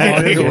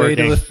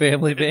to a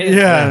family band.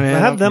 Yeah, man.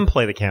 Have them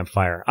play the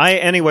campfire. I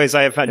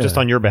have found, just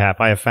on your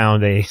behalf, I have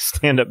found a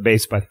stand-up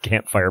bass by the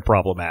campfire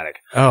problematic.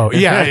 Oh,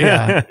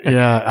 yeah.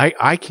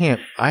 I can't.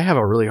 I have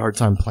a really hard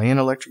time playing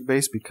electric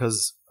bass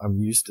because I'm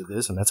used to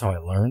this, and that's how I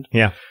learned.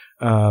 Yeah.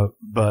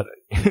 But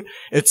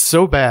it's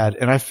so bad,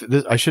 and I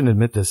shouldn't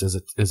admit this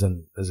as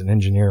an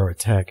engineer or a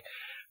tech,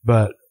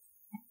 but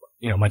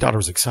my daughter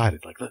was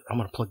excited. Like, I'm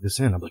going to plug this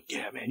in. I'm like,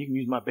 yeah, man, you can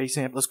use my bass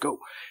amp. Let's go.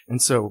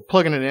 And so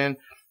plugging it in,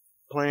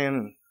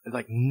 playing, and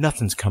like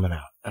nothing's coming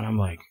out. And I'm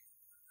like,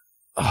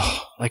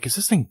 oh, like, is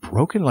this thing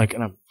broken? Like,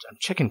 and I'm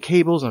checking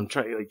cables. I'm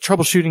trying like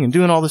troubleshooting and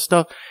doing all this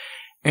stuff,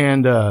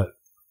 and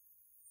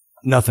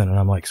nothing. And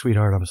I'm like,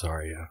 sweetheart, I'm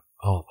sorry.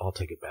 I'll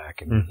take it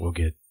back, and we'll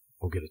get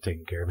it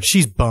taken care of. But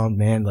she's bummed,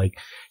 man. Like,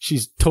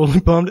 she's totally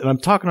bummed. And I'm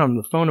talking on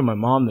the phone to my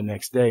mom the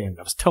next day, and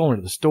I was telling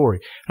her the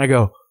story. And I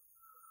go,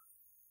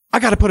 I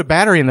got to put a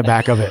battery in the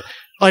back of it.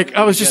 Like,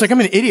 I was just like, I'm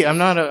an idiot. I'm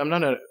not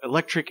an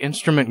electric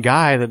instrument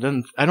guy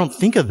I don't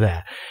think of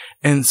that.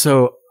 And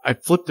so I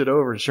flipped it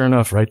over, and sure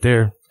enough, right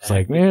there, it's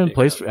like, man,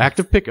 place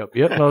active pickup.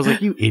 Yep. And I was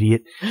like, you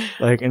idiot.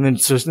 Like, and then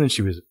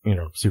she was,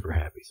 super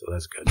happy. So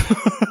that's good.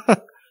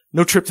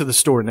 No trip to the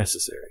store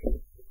necessary.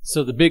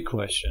 So the big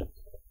question.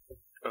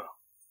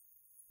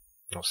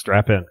 I'll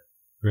strap in.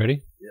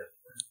 Ready? Yeah.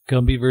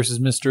 Gumby versus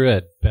Mr.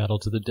 Ed. Battle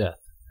to the death.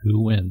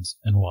 Who wins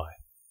and why?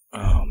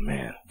 Oh,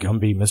 man.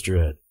 Gumby,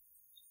 Mr. Ed.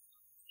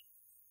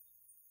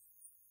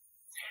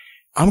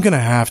 I'm going to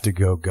have to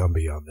go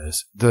Gumby on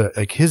this.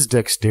 His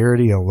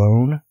dexterity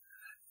alone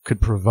could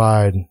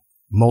provide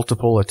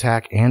multiple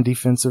attack and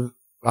defensive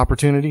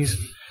opportunities.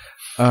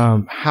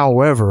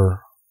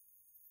 However,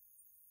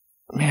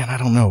 man, I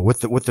don't know.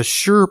 With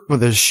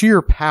the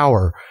sheer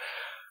power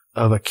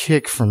of a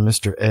kick from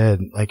Mr. Ed,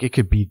 like, it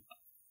could be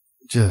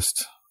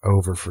just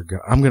over for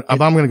I'm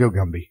gonna go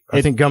Gumby.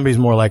 I think Gumby's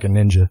more like a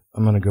ninja.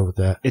 I'm gonna go with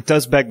that. It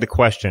does beg the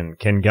question: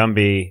 can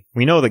Gumby?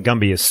 We know that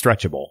Gumby is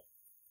stretchable.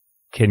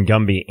 Can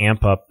Gumby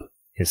amp up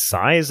his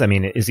size? I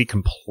mean, is he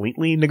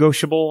completely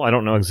negotiable? I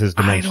don't know his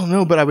dimension. I don't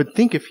know, but I would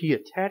think if he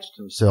attached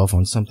himself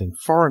on something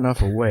far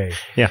enough away,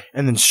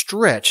 and then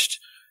stretched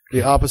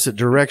the opposite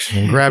direction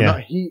and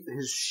grabbed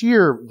his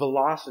sheer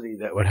velocity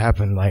that would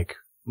happen, like.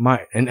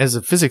 And as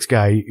a physics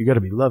guy, you got to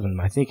be loving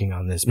my thinking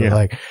on this,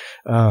 but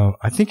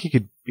I think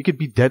it could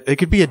be dead. It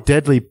could be a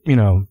deadly,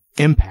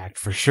 impact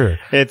for sure.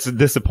 It's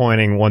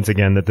disappointing once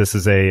again that this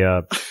is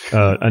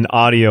an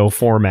audio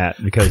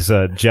format because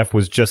Jeff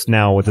was just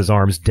now with his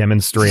arms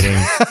demonstrating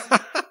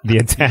the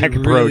attack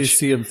approach. Really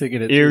see him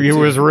thinking it. It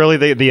was really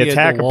the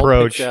attack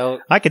approach.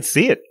 I could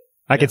see it.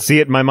 I could see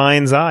it in my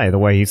mind's eye, the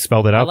way he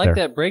spelled it out there. I like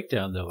that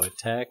breakdown, though.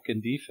 Attack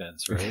and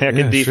defense, right? Attack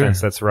and defense,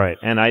 sure. That's right.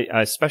 And I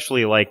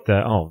especially like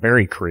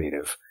very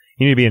creative.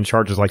 You need to be in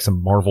charge of like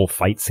some Marvel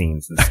fight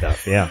scenes and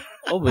stuff. Yeah.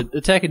 But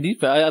attack and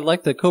defense, I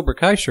like the Cobra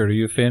Kai shirt. Are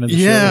you a fan of the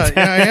show? Yeah,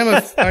 I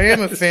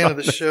am a fan of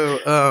the show.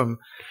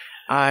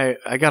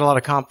 I got a lot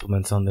of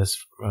compliments on this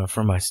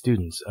from my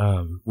students.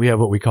 We have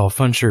what we call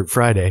Fun Shirt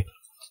Friday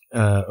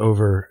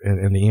over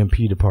in the EMP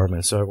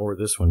department, so I wore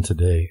this one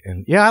today.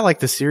 And yeah, I like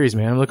this series,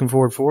 man. I'm looking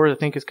forward for it. I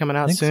think it's coming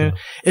out soon.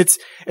 So.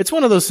 It's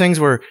one of those things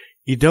where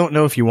you don't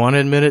know if you want to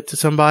admit it to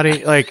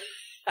somebody. Like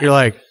you're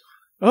like,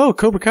 oh,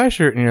 Cobra Kai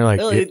shirt, and you're like,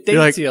 well, it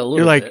dates you a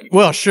little bit.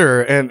 Well,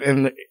 sure,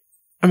 and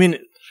I mean.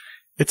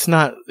 It's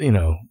not,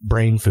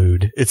 brain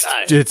food. It's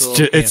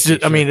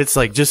just, I mean, it's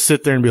like, just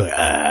sit there and be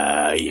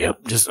like,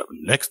 yep, just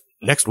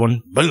next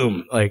one,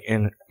 boom. Like,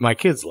 and my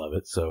kids love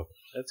it. So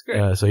that's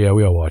great. So yeah,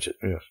 we all watch it.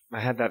 Yeah.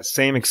 I had that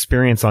same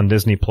experience on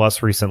Disney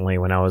Plus recently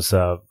when I was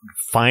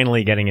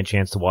finally getting a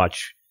chance to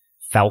watch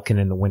Falcon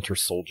and the Winter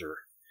Soldier.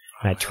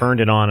 And I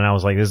turned it on and I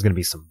was like, this is going to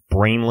be some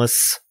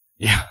brainless.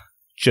 Yeah.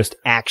 Just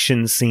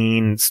action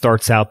scene,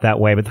 starts out that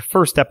way. But the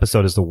first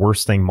episode is the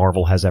worst thing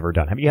Marvel has ever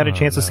done. Have you had a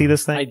chance to see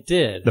this thing? I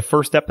did. The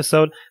first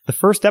episode,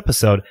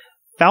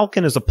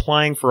 Falcon is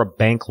applying for a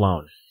bank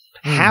loan.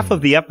 Half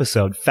of the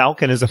episode,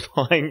 Falcon is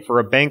applying for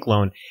a bank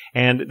loan.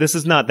 And this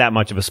is not that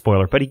much of a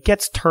spoiler, but he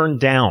gets turned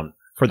down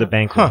for the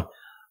bank loan.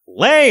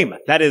 Lame!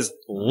 That is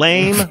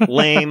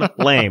lame.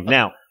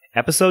 Now,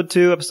 episode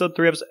 2, episode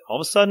 3, all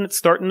of a sudden it's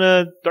starting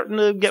to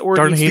get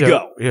where it needs to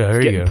go. Yeah, there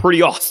it's you getting go.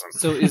 Pretty awesome.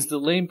 So is the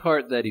lame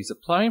part that he's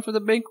applying for the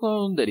bank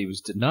loan, that he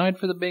was denied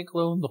for the bank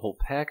loan, the whole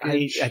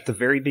package? At the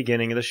very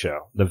beginning of the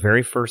show, the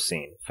very first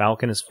scene,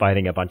 Falcon is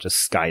fighting a bunch of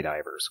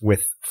skydivers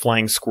with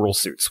flying squirrel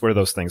suits. What are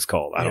those things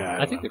called? I don't know.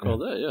 I think they're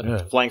called that,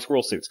 yeah. Flying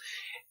squirrel suits.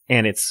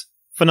 And it's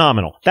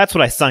phenomenal. That's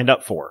what I signed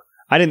up for.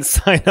 I didn't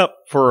sign up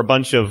for a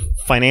bunch of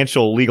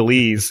financial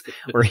legalese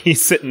where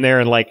he's sitting there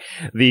and like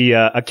the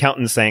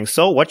accountant saying,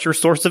 so what's your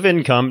source of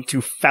income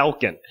to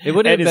Falcon? It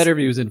would have been better if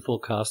he was in full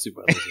costume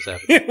while this was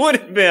happening. It would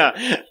have been.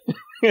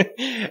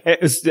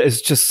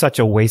 It's just such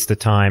a waste of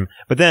time.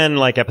 But then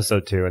like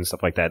episode 2 and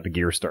stuff like that, the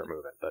gears start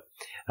moving. But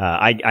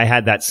I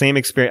had that same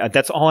experience.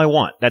 That's all I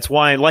want. That's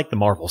why I like the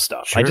Marvel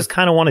stuff. Sure. I just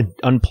kind of want to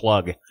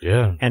unplug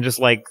and just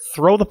like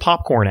throw the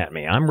popcorn at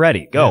me. I'm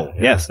ready. Go.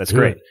 Yes, that's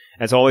great.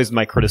 That's always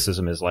my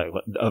criticism is like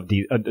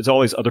it's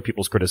always other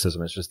people's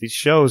criticism. It's just these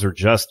shows are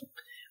just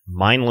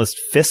mindless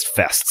fist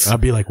fests. I'll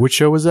be like, which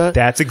show was that?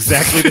 That's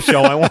exactly the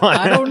show I want.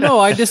 I don't know.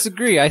 I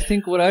disagree. I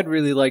think what I'd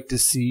really like to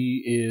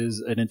see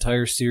is an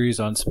entire series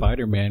on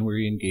Spider-Man where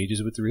he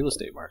engages with the real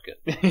estate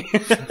market.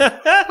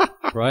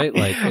 Right?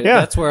 Like,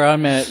 that's where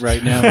I'm at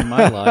right now in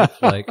my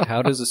life. Like,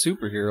 how does a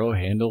superhero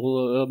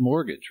handle a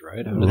mortgage,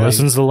 right?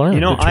 Lessons to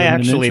learn. I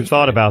actually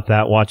thought about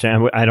that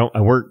watching.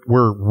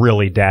 We're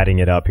really dadding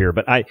it up here,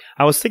 but I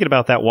was thinking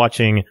about that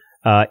watching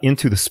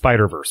Into the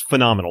Spider-Verse.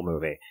 Phenomenal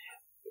movie.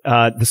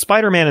 The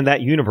Spider-Man in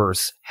that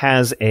universe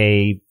has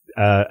a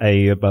what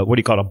do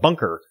you call it? A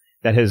bunker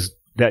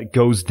that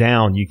goes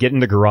down. You get in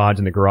the garage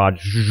and the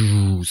garage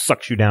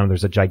sucks you down.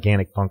 There's a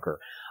gigantic bunker.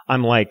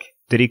 I'm like,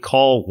 did he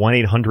call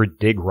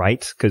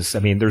 1-800-DIG-RIGHT? Because I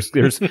mean, there's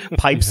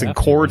pipes and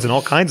cords and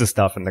all kinds of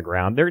stuff in the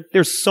ground.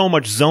 There's so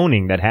much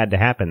zoning that had to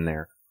happen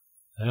there.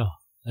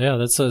 Yeah.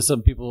 That's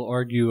some people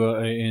argue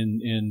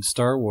in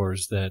Star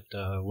Wars that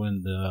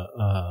when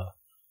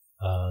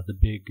the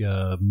big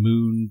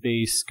moon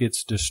base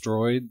gets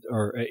destroyed,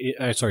 or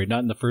sorry,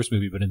 not in the first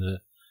movie, but in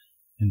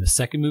the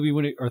second movie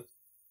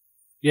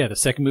the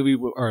second movie,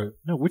 or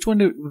no, which one?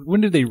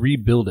 When did they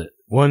rebuild it?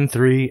 1,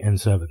 3, and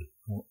 7.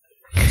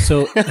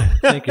 So,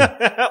 thank you.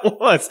 That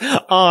was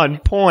on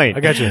point. I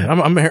got you.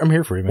 I'm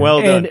here for you, man.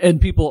 Well done. And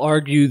people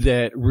argue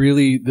that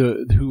really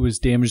who was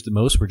damaged the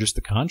most were just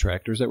the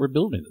contractors that were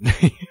building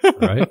it,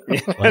 right?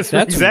 That's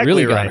exactly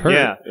really right. got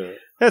hurt.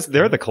 Yeah,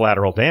 they're the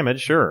collateral damage.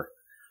 Sure,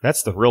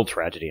 that's the real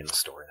tragedy in the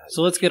story.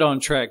 So let's get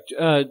on track.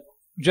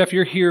 Jeff,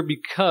 you're here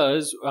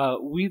because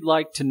we'd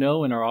like to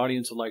know, and our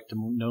audience would like to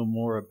know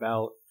more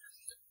about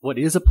what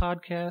is a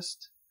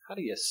podcast. How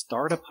do you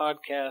start a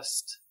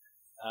podcast?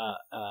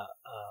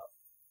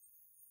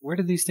 Where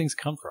did these things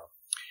come from?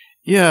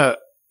 Yeah,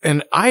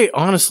 and I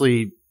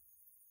honestly,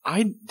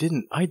 I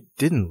didn't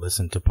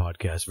listen to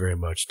podcasts very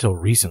much till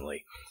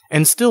recently,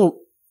 and still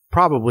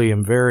probably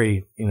am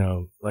very,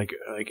 like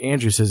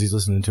Andrew says he's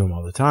listening to them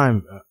all the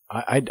time.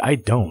 I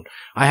don't.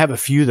 I have a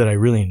few that I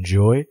really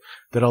enjoy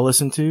that I'll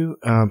listen to,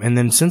 and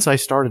then since I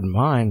started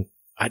mine,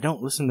 I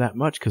don't listen that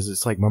much because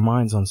it's like my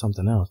mind's on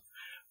something else.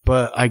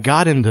 But I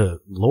got into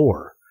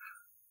lore.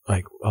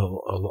 Like,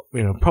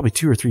 probably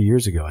 2 or 3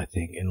 years ago, I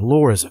think. And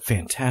Lore is a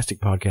fantastic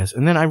podcast.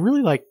 And then I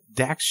really like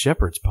Dax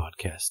Shepard's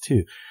podcast,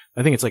 too.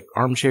 I think it's like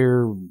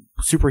Armchair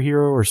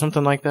Superhero or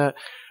something like that.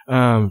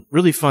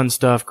 Really fun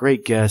stuff,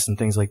 great guests and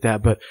things like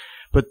that. But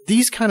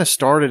these kind of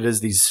started as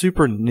these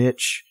super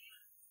niche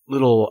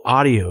little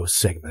audio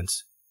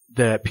segments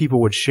that people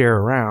would share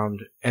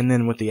around. And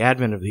then with the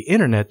advent of the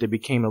internet, they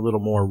became a little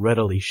more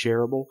readily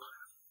shareable.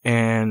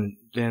 And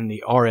then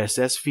the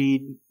RSS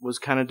feed was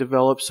kind of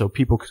developed so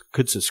people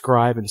could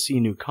subscribe and see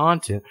new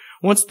content.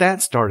 Once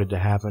that started to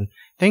happen,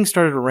 things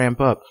started to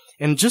ramp up.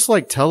 And just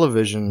like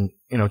television,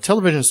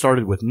 television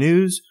started with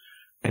news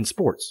and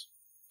sports.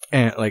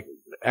 And like,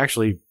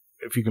 actually,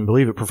 if you can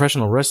believe it,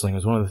 professional wrestling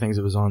was one of the things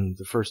that was on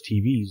the first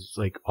TVs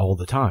like all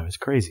the time. It's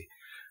crazy.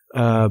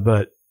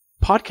 But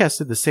podcasts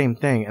did the same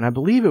thing. And I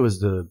believe it was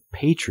the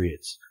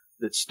Patriots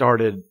that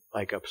started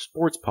like a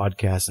sports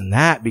podcast, and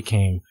that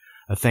became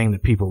a thing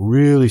that people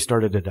really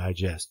started to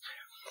digest.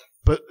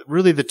 But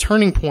really the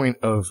turning point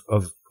of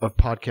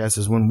podcasts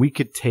is when we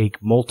could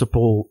take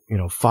multiple,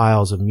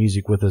 files of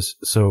music with us.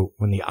 So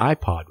when the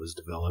iPod was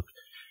developed,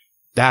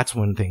 that's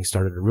when things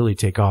started to really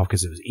take off,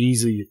 because it was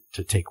easy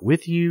to take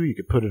with you. You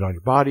could put it on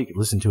your body. You could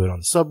listen to it on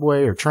the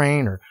subway or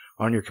train or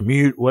on your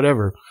commute,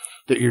 whatever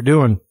that you're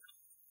doing.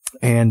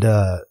 And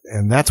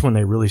that's when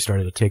they really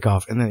started to take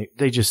off, and then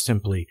they just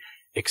simply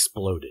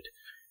exploded.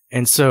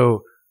 And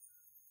so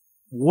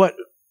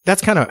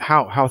that's kind of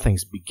how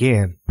things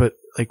began. But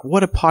like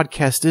what a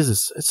podcast is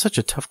it's such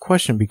a tough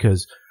question,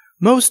 because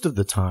most of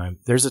the time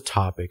there's a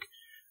topic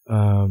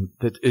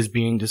that is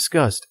being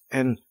discussed.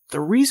 And the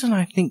reason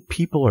I think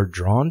people are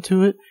drawn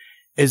to it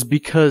is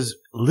because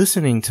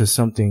listening to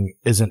something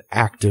is an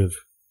active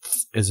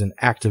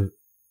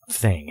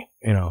thing.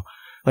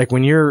 Like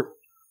when you're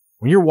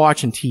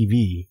watching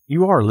TV,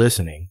 you are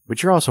listening,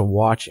 but you're also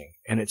watching,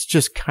 and it's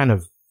just kind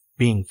of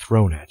being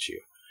thrown at you.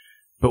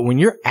 But when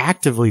you're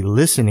actively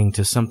listening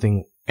to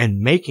something and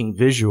making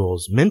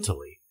visuals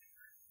mentally,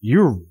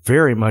 you're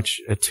very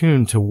much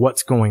attuned to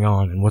what's going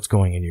on and what's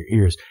going in your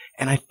ears.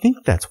 And I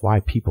think that's why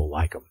people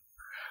like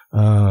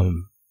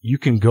them. You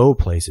can go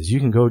places. You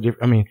can go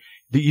different. I mean,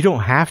 you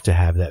don't have to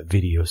have that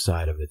video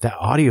side of it. That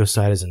audio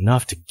side is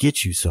enough to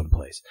get you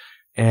someplace.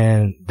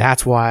 And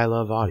that's why I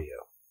love audio.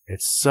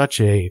 It's such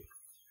an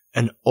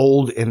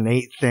old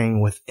innate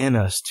thing within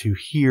us to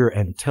hear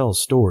and tell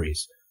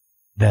stories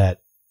that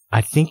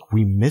I think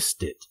we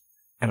missed it.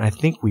 And I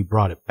think we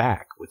brought it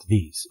back with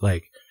these.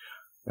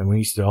 And we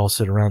used to all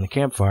sit around the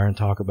campfire and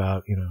talk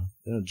about,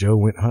 Joe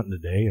went hunting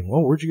today, and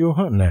where'd you go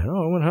hunting at?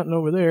 Oh, I went hunting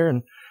over there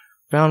and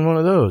found one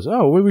of those.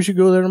 Oh, maybe we should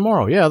go there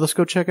tomorrow. Yeah, let's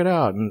go check it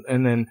out.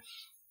 And then,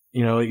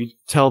 you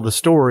tell the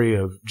story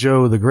of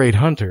Joe, the great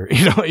hunter,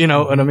 and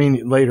I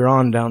mean, later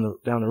on down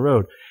the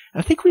road.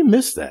 And I think we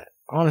missed that,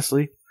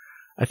 honestly.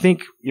 I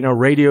think,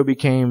 radio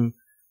became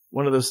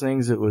one of those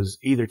things that was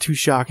either too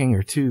shocking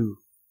or too,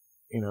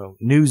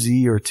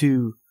 newsy or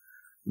too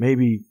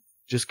maybe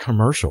just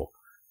commercial.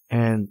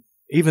 And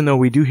even though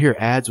we do hear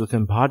ads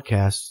within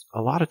podcasts,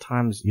 a lot of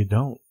times you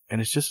don't.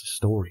 And it's just a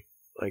story.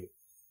 Like,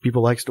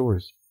 people like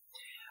stories.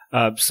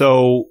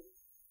 So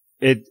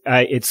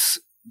it's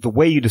the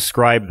way you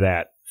describe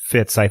that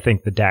fits, I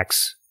think, the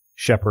Dax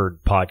Shepard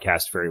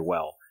podcast very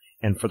well.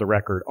 And for the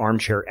record,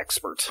 Armchair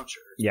Expert.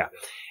 Yeah.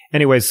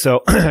 Anyways,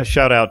 so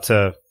shout out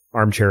to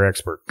Armchair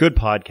Expert. Good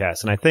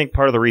podcast. And I think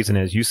part of the reason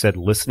is you said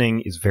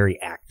listening is very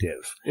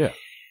active. Yeah.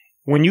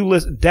 When you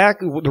listen,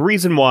 the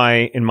reason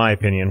why, in my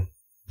opinion,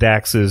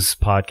 Dax's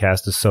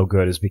podcast is so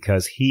good is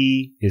because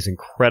he is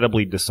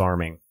incredibly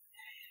disarming.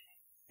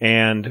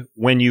 And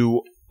when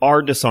you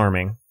are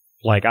disarming,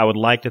 like I would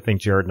like to think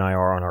Jared and I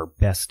are on our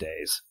best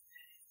days,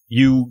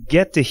 you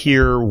get to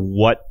hear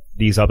what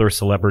these other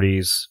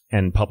celebrities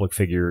and public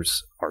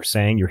figures are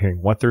saying. You're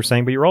hearing what they're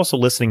saying, but you're also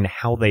listening to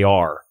how they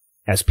are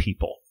as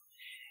people.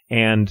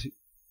 And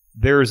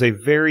there is a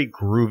very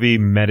groovy,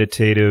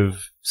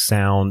 meditative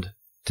sound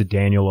to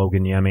Daniel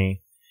Oganyemi.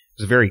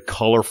 There's a very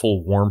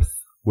colorful warmth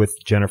with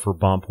Jennifer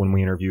Bump when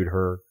we interviewed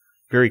her.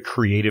 Very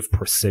creative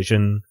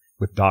precision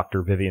with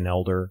Dr. Vivian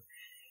Elder.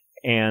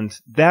 And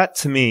that,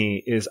 to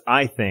me, is,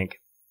 I think,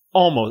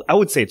 almost, I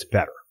would say it's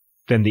better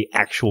than the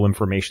actual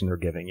information they're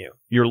giving you.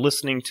 You're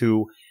listening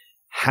to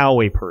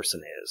how a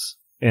person is.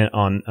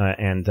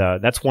 And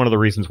that's one of the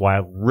reasons why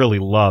I really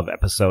love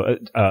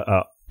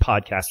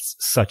podcasts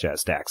such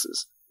as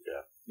Dax's.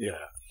 Yeah.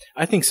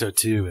 I think so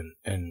too.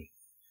 And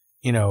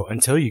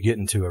until you get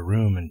into a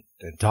room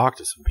and talk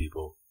to some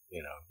people,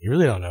 you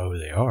really don't know who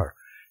they are.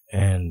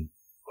 And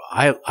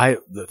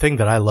the thing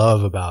that I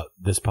love about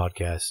this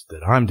podcast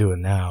that I'm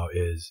doing now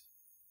is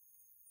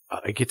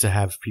I get to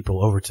have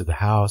people over to the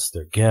house,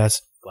 they're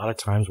guests. A lot of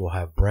times we'll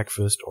have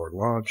breakfast or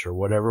lunch or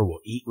whatever. We'll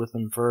eat with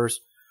them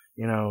first,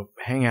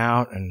 hang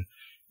out, and,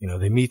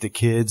 they meet the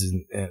kids.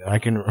 And I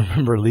can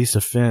remember Lisa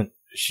Fent,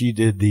 she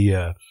did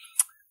the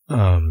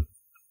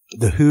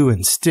Who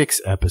and Styx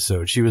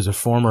episode. She was a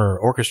former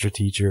orchestra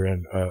teacher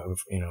and, a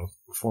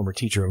former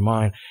teacher of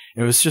mine.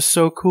 And it was just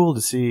so cool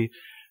to see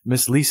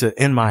Miss Lisa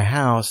in my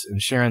house and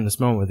sharing this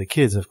moment with the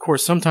kids. Of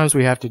course, sometimes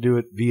we have to do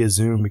it via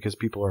Zoom because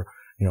people are,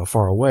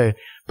 far away.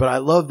 But I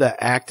love that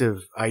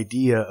active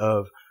idea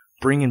of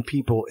bringing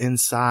people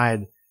inside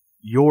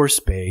your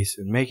space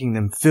and making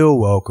them feel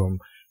welcome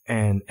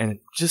and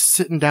just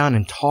sitting down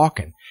and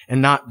talking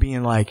and not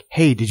being like,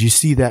 hey, did you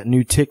see that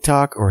new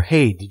TikTok? Or,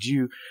 hey, did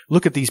you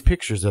look at these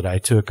pictures that I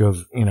took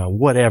of,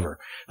 whatever?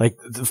 Like,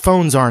 the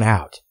phones aren't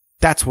out.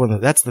 That's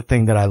the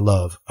thing that I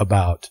love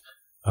about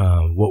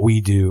what we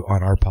do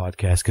on our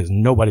podcast, because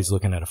nobody's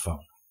looking at a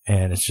phone,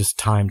 and it's just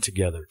time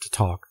together to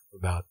talk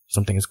about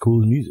something as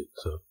cool as music.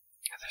 So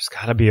there's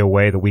got to be a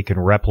way that we can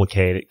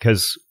replicate it,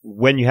 because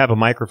when you have a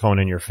microphone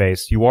in your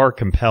face, you are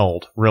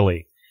compelled,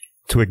 really,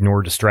 to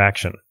ignore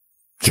distraction.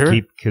 Sure.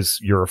 Because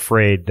you're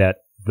afraid that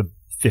the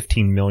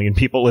 15 million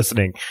people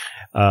listening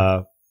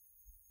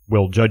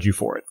will judge you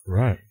for it.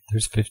 Right.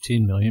 There's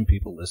 15 million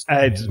people listening.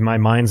 It's my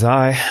mind's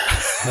eye.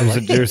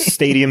 There's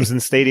stadiums and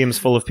stadiums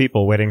full of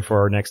people waiting for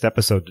our next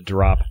episode to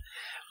drop.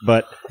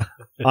 But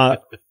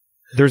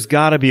there's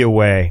got to be a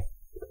way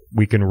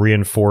we can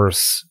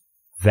reinforce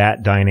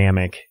that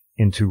dynamic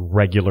into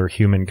regular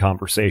human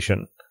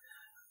conversation.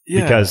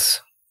 Yeah.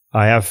 Because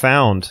I have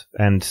found,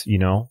 and,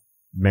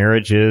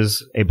 marriage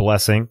is a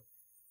blessing.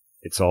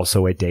 It's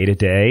also a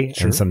day-to-day,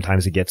 Sure. and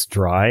sometimes it gets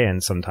dry,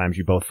 and sometimes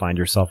you both find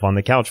yourself on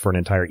the couch for an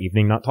entire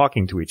evening not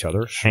talking to each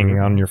other, Sure. hanging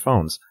on your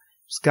phones.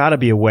 There's got to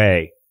be a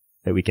way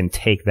that we can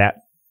take that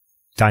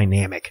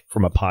dynamic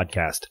from a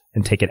podcast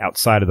and take it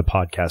outside of the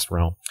podcast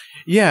realm.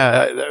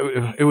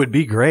 Yeah, it would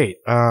be great.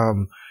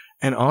 And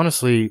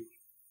honestly,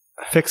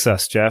 Fix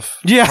us, Jeff.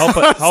 yeah, Help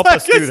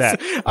us do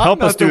that.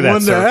 Help us do that, I'm not the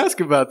one sir. to ask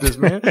about this,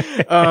 man.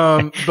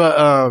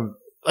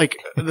 Like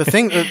the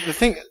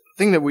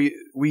thing that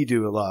we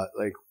do a lot,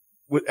 like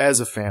as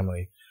a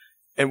family,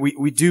 and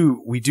we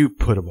do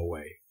put them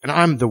away. And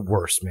I'm the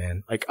worst,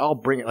 man. Like I'll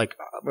bring it. Like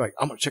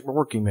I'm gonna check my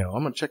work email.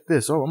 I'm gonna check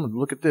this. Oh, I'm gonna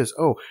look at this.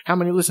 Oh, how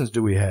many listens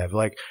do we have?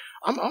 Like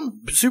I'm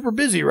super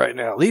busy right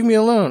now. Leave me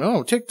alone.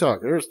 Oh,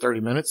 TikTok. There's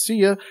 30 minutes. See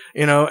ya.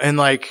 And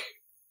like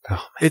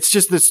it's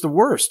the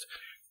worst.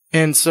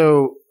 And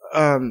so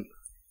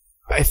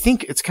I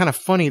think it's kind of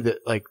funny that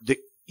like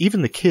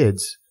even the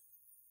kids,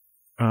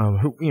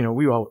 who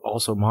we all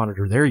also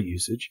monitor their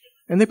usage,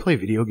 and they play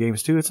video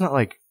games too. It's not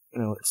like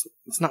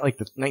it's not like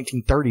the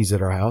 1930s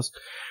at our house,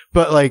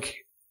 but like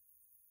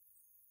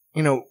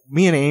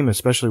me and Aim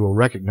especially will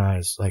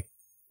recognize like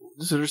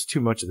there's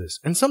too much of this,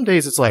 and some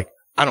days it's like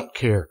I don't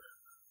care,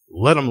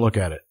 let them look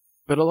at it.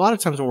 But a lot of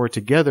times when we're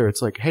together,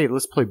 it's like, hey,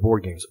 let's play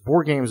board games.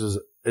 Board games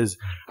is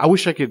I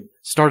wish I could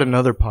start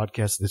another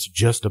podcast that's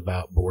just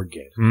about board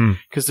games,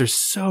 because there's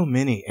so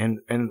many, and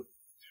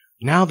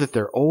now that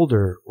they're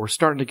older, we're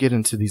starting to get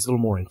into these little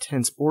more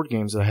intense board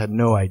games that I had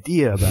no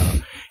idea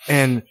about.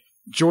 And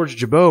George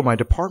Jabot, my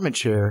department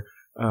chair,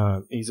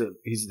 he's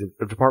the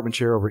department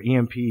chair over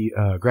EMP,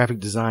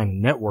 graphic design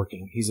and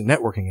networking. He's a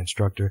networking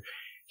instructor.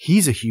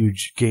 He's a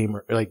huge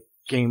game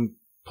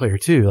player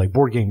too, like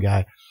board game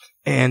guy.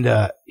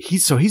 And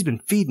he's been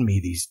feeding me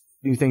these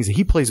new things that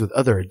he plays with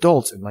other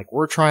adults, and like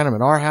we're trying them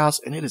in our house,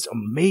 and it is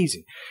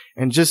amazing.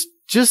 And just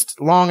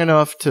long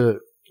enough to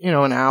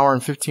an hour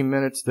and 15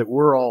 minutes that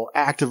we're all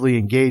actively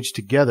engaged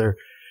together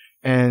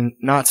and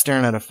not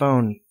staring at a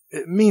phone,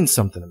 it means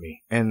something to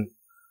me. And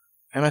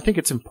I think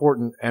it's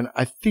important, and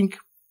I think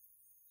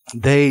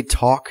they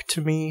talk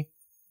to me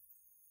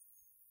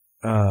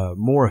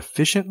more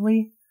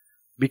efficiently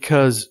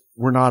because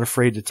we're not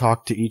afraid to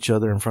talk to each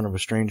other in front of a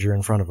stranger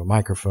in front of a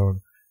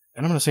microphone.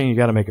 And I'm not saying you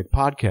got to make a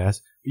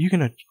podcast, but you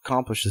can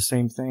accomplish the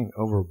same thing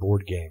over a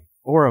board game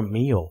or a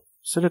meal.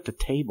 Sit at the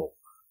table.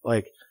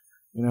 Like,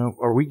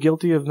 are we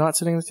guilty of not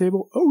sitting at the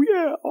table? Oh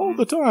yeah, all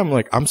the time.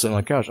 Like I'm sitting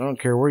on the couch. I don't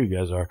care where you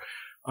guys are.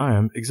 I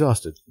am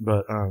exhausted.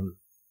 But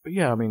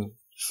yeah, I mean,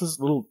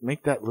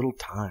 make that little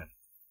time.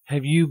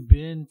 Have you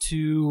been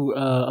to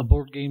a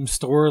board game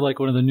store, like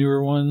one of the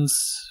newer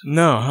ones?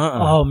 No,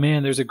 Oh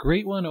man, there's a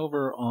great one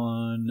over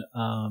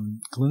on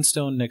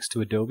Glenstone next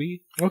to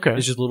Adobe. Okay.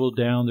 It's just a little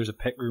down. There's a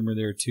pet groomer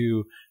there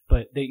too.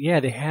 But they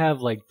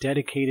have like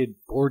dedicated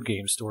board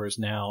game stores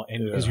now.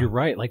 And because you're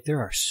right, like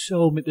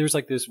there's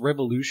like this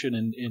revolution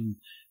in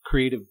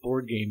creative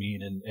board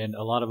gaming, and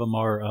a lot of them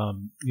are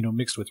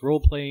mixed with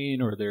role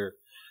playing, or they're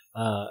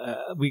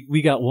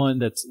we got one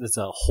that's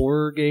a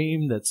horror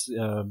game that's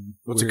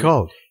what's it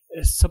called?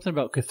 It's something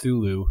about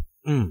Cthulhu.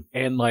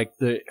 And like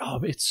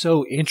it's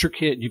so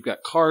intricate. You've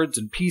got cards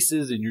and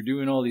pieces, and you're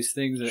doing all these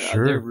things.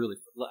 Sure. They're really.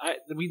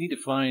 We need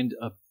to find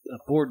a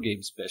board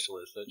game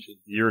specialist.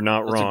 You're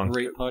not wrong. That's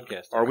a great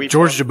podcast. Are we?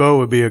 George Jabot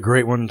would be a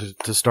great one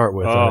to start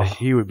with.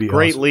 He would be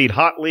great awesome. lead,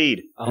 hot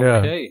lead,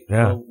 Okay.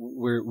 Yeah. Well,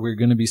 we're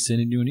going to be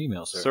sending you an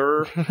email,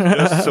 sir.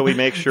 Just so we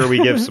make sure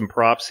we give some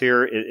props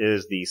here. It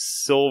is the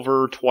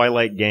Silver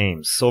Twilight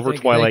Games. Silver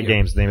Twilight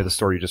Games, the name of the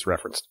store you just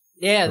referenced.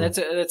 Yeah, that's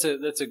a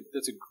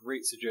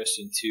great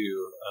suggestion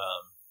too.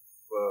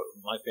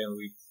 My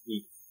family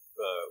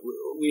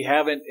we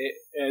haven't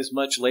as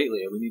much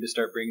lately. We need to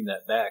start bringing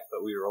that back.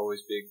 But we were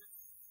always big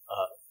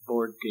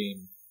board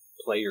game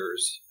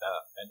players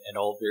and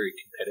all very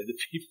competitive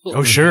people.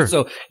 Oh, sure.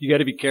 So you got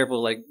to be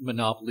careful. Like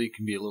Monopoly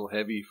can be a little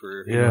heavy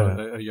for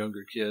a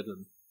younger kid.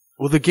 And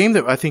well, the game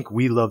that I think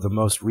we love the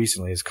most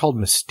recently is called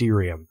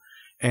Mysterium.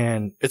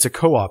 And it's a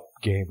co-op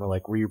game,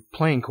 like where you're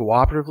playing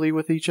cooperatively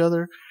with each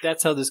other.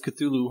 That's how this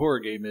Cthulhu horror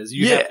game is.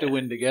 You have to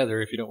win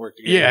together. If you don't work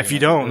together. Yeah, if you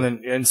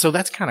don't, then so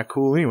that's kind of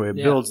cool anyway. It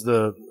builds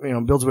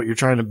builds what you're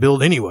trying to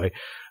build anyway.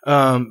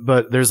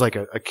 But there's like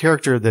a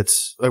character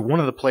that's like one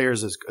of the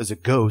players is a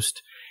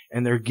ghost,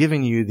 and they're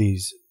giving you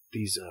these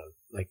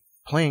like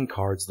playing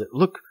cards that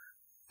look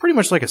pretty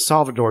much like a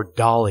Salvador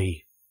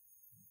Dali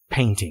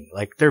painting.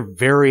 Like they're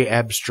very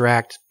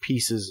abstract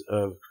pieces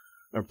of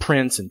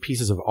prints and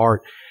pieces of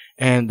art.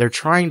 And they're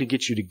trying to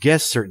get you to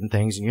guess certain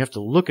things, and you have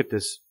to look at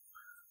this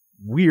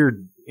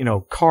weird,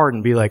 card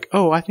and be like,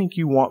 oh, I think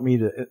you want me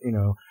to,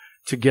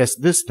 to guess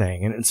this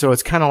thing. And so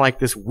it's kind of like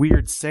this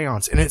weird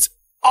seance, and it's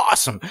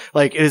awesome.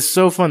 Like, it is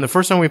so fun. The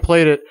first time we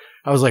played it,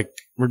 I was like,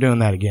 we're doing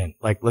that again.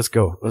 Like, let's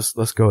go.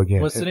 Let's go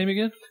again. What's the name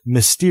again?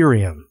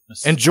 Mysterium.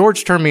 And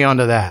George turned me on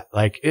to that.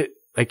 Like,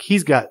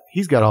 he's got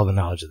all the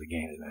knowledge of the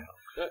game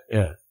now.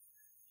 Yeah.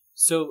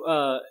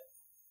 So,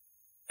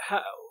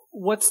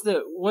 what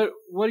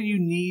do you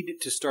need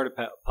to start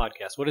a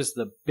podcast? What is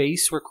the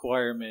base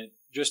requirement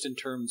just in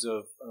terms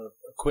of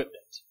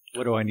equipment?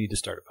 What do I need to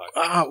start a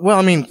podcast? Well,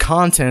 I mean,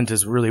 content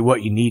is really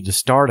what you need to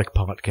start a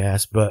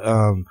podcast. But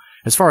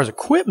as far as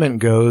equipment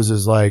goes,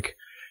 is like,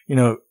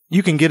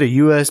 you can get a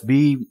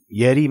USB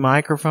Yeti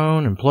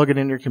microphone and plug it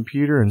in your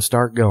computer and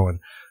start going.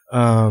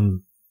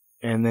 And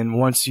then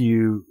once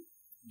you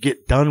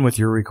get done with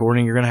your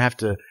recording, you're going to have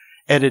to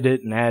edit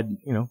it and add,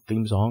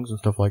 theme songs and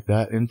stuff like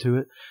that into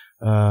it.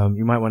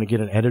 You might want to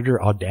get an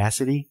editor.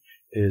 Audacity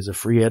is a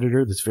free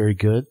editor that's very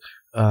good.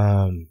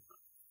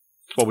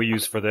 What we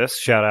use for this.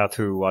 Shout out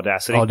to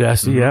Audacity.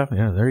 Audacity, yeah,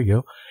 there you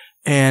go.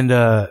 And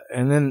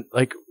then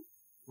like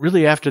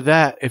really after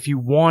that, if you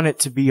want it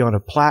to be on a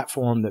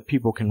platform that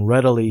people can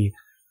readily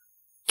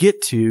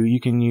get to, you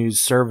can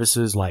use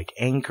services like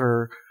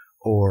Anchor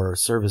or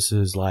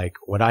services like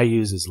what I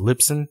use is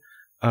Libsyn.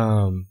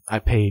 I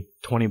paid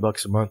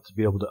 $20 a month to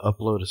be able to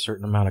upload a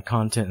certain amount of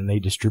content, and they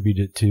distribute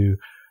it to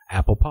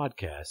Apple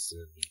Podcasts.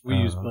 And, we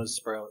use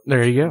Buzzsprout.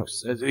 There you go.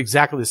 It's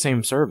exactly the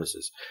same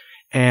services.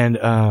 And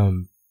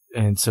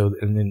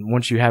then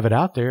once you have it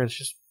out there, it's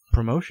just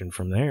promotion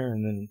from there.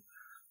 And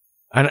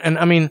then,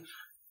 I mean,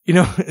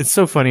 it's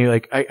so funny.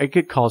 Like, I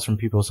get calls from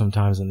people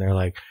sometimes and they're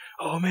like,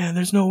 oh man,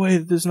 there's no way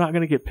that this is not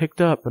going to get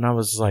picked up. And I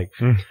was like,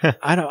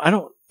 I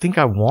don't think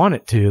I want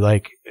it to.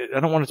 Like, I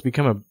don't want it to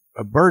become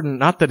a burden.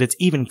 Not that it's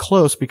even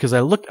close, because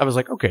I was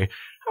like, okay,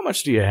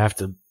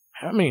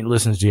 how many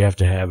listens do you have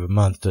to have a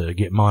month to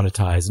get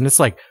monetized? And it's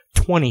like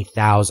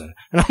 20,000.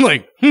 And I'm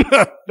like,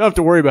 don't have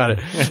to worry about it.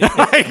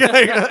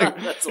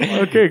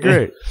 Okay,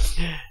 great.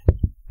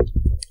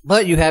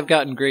 But you have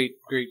gotten great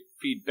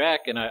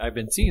feedback, and I've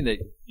been seeing that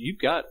you've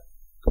got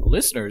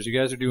listeners. You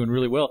guys are doing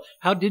really well.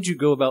 How did you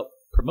go about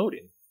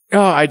promoting? Oh,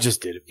 I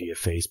just did it via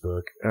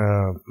Facebook.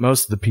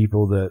 Most of the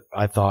people that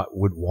I thought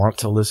would want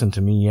to listen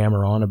to me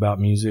yammer on about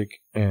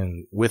music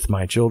and with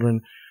my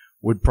children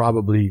would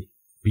probably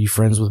be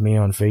friends with me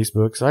on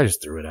Facebook. So I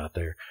just threw it out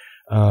there.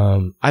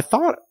 I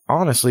thought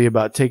honestly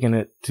about taking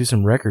it to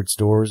some record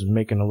stores and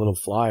making a little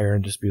flyer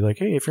and just be like,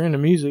 hey, if you're into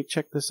music,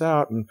 check this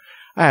out. And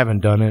I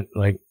haven't done it,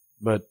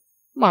 but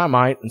I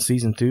might in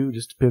season 2.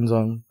 Just depends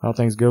on how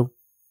things go.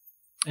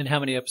 And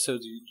how many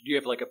episodes? Do you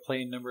have like a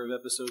plain number of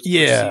episodes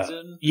per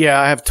season? Yeah,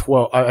 I have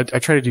 12. I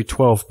try to do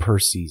 12 per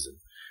season.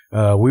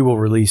 We will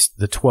release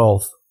the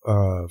 12th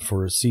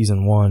for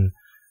season 1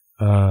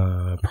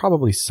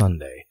 probably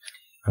Sunday.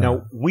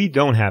 Now, we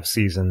don't have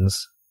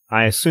seasons.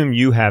 I assume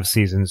you have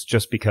seasons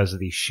just because of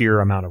the sheer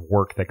amount of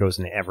work that goes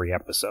into every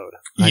episode.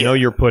 Yeah. I know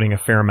you're putting a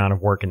fair amount of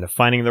work into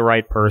finding the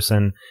right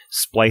person,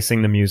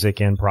 splicing the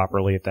music in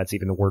properly, if that's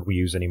even the word we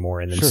use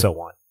anymore, and then so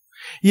on.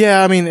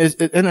 Yeah, I mean,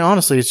 and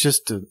honestly, it's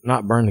just to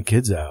not burn the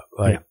kids out.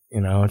 Like,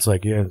 it's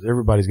like,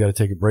 everybody's got to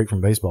take a break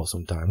from baseball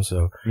sometimes.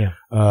 So,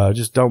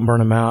 just don't burn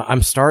them out.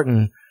 I'm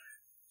starting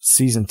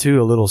season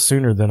 2 a little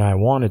sooner than I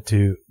wanted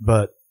to,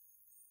 but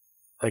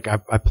like,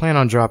 I plan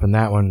on dropping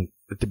that one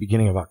at the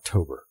beginning of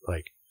October,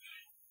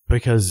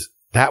 because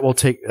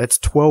that's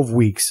 12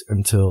 weeks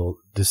until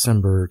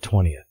December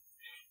 20th.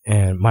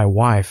 And my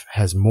wife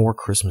has more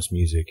Christmas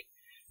music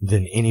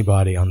than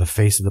anybody on the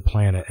face of the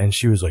planet. And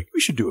she was like,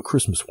 we should do a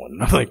Christmas one.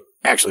 And I'm like,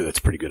 actually, that's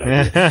a pretty good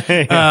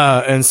idea.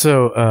 And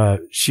so,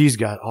 she's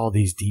got all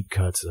these deep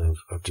cuts of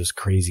just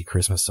crazy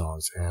Christmas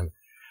songs. And,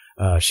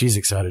 she's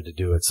excited to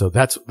do it. So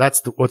that's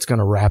what's going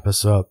to wrap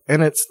us up.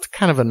 And it's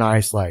kind of a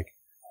nice,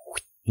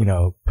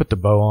 put the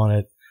bow on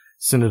it,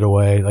 send it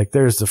away. Like,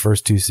 there's the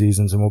first 2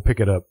 seasons, and we'll pick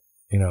it up,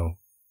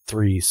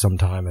 3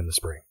 sometime in the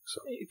spring.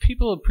 So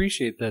people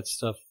appreciate that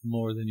stuff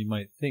more than you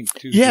might think,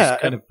 too. Yeah.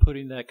 Just kind of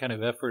putting that kind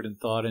of effort and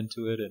thought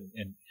into it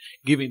and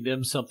giving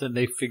them something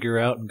they figure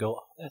out and go,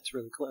 oh, that's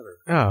really clever.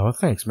 Oh, well,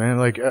 thanks, man.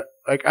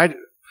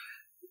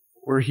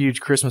 We're huge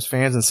Christmas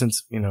fans, and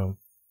since,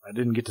 I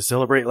didn't get to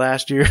celebrate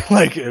last year,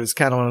 it was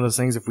kind of one of those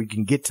things, if we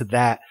can get to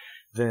that,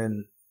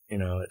 then,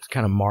 it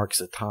kind of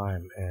marks a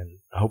time, and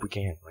I hope we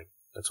can.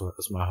 That's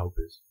my hope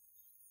is.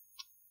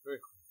 Very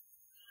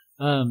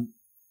cool.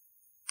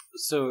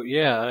 So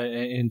yeah,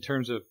 in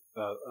terms of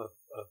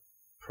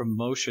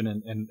promotion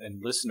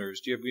and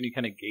listeners, do you have any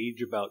kind of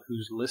gauge about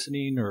who's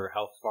listening or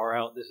how far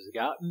out this has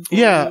gotten?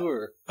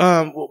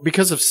 Well,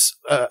 because of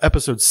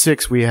episode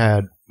 6, we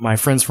had my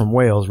friends from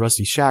Wales,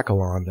 Rusty Shackle,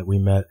 on that we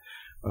met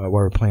while we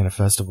were playing a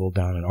festival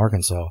down in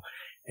Arkansas,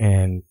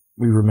 and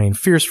we remain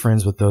fierce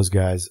friends with those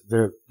guys.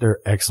 They're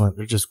excellent.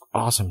 They're just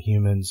awesome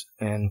humans,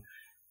 and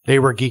they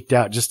were geeked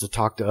out just to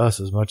talk to us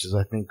as much as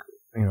I think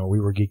we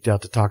were geeked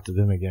out to talk to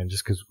them again,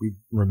 just because we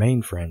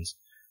remain friends.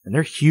 And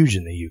they're huge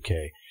in the UK.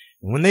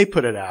 And when they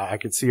put it out, I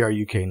could see our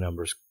UK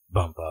numbers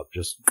bump up.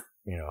 Just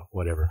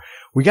whatever.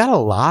 We got a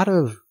lot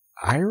of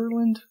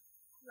Ireland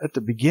at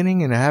the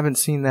beginning, and I haven't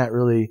seen that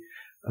really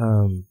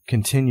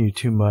continue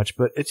too much.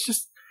 But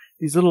it's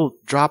these little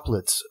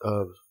droplets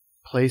of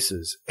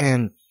places.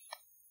 And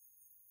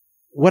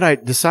what I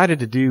decided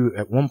to do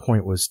at one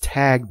point was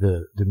tag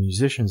the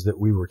musicians that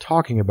we were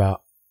talking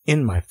about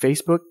in my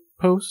Facebook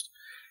post.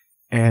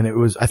 And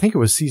I think it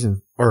was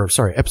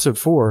episode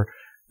 4.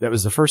 That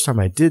was the first time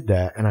I did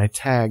that. And I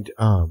tagged,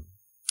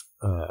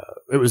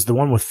 it was the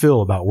one with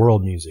Phil about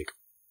world music,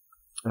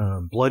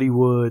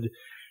 Bloodywood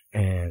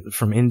and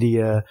from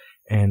India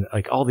and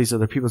like all these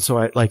other people.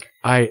 So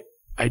I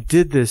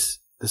did this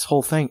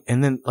whole thing.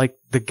 And then like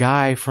the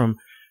guy from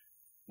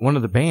one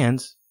of the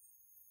bands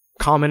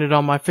commented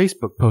on my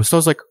Facebook post. I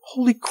was like,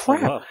 holy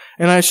crap. Oh, wow.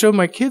 And I showed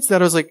my kids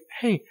that. I was like,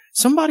 hey,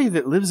 somebody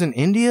that lives in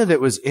India that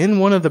was in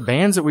one of the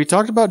bands that we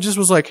talked about just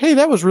was like, hey,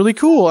 that was really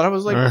cool. And I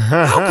was like,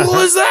 how cool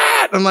is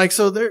that? I'm like,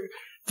 so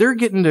they're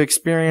getting to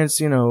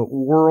experience,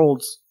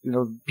 worlds,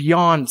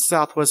 beyond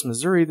Southwest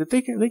Missouri that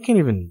they can't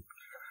even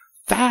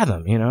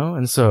fathom,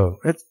 and so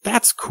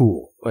that's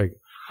cool. Like,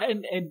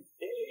 and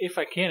if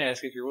I can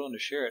ask, if you're willing to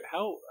share it,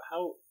 how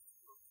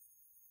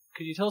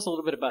could you tell us a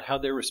little bit about how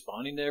they're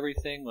responding to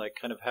everything? Like,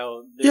 kind of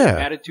how their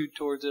attitude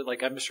towards it.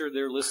 Like, I'm sure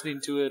they're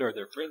listening to it, or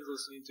their friends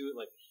listening to it.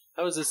 Like,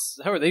 how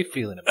are they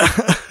feeling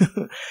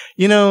about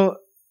it?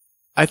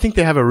 I think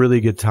they have a really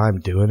good time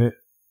doing it.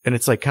 And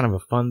it's like kind of a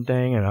fun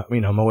thing. And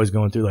I'm always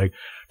going through like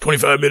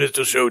 25 minutes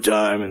till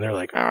showtime. And they're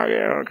like, oh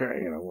yeah,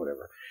 okay,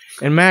 whatever.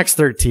 And Mac's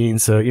 13.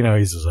 So,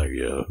 he's just like,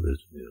 yeah,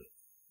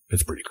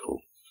 it's pretty cool.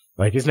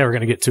 Like, he's never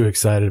going to get too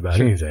excited about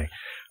anything.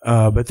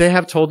 But they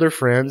have told their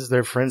friends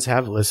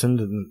have listened,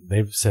 and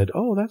they've said,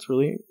 oh, that's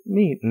really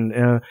neat.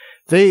 And,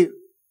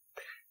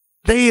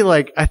 they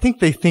like, I think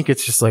they think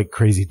it's just like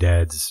Crazy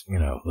Dad's,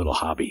 little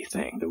hobby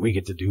thing that we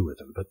get to do with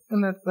them.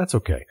 And that's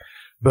okay.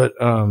 But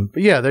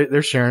yeah,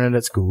 they're sharing it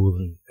at school,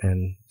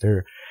 and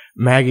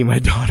Maggie, my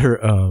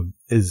daughter,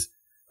 is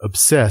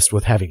obsessed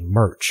with having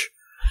merch.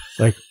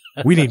 Like,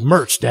 we need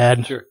merch,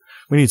 Dad. Sure.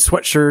 We need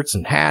sweatshirts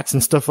and hats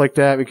and stuff like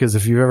that, because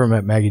if you've ever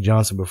met Maggie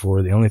Johnson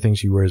before, the only thing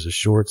she wears is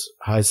shorts,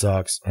 high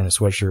socks, and a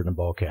sweatshirt and a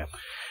ball cap,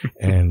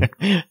 and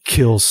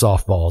kills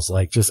softballs,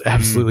 like just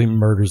absolutely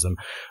murders them.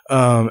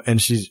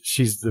 And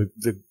she's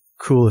the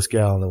coolest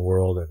gal in the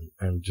world,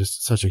 and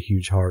just such a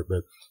huge heart.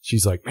 But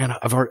she's like, man,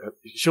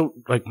 she'll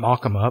like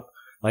mock them up,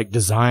 like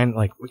design,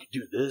 like we could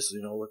do this,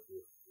 with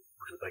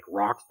like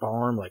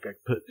Rockfarm, like I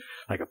put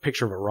like a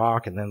picture of a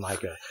rock and then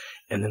like a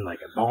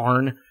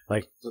barn.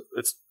 Like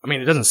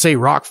it doesn't say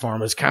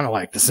Rockfarm, it's kind of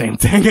like the same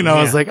thing. And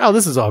I was like, oh,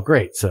 this is all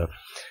great. So,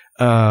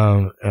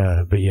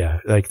 but yeah,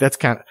 like that's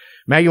kind of,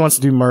 Maggie wants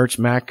to do merch.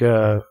 Mac,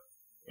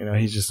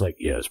 he's just like,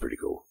 yeah, it's pretty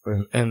cool.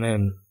 And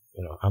then,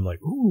 I'm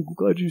like, ooh, I'm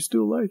glad you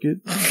still like it.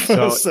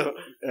 So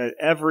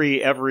every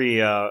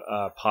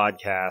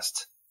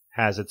podcast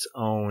has its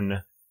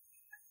own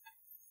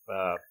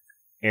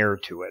air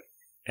to it.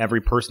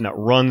 Every person that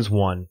runs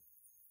one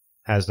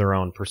has their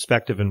own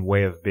perspective and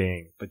way of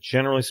being. But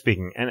generally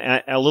speaking,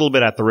 and a little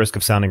bit at the risk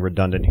of sounding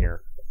redundant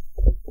here,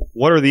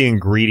 what are the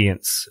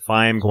ingredients? If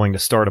I am going to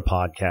start a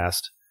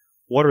podcast,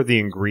 what are the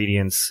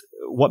ingredients?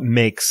 What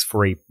makes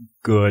for a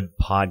good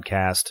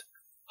podcast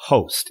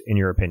host, in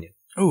your opinion?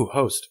 Oh,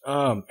 host.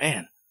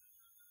 Man.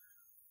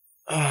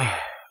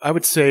 I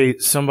would say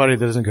somebody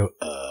that doesn't go,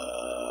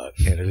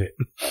 candidate,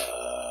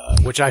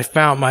 which I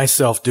found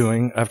myself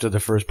doing after the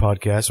first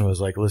podcast and was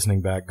like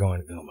listening back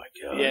going, oh my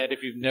God. Yeah, and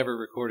if you've never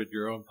recorded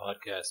your own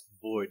podcast,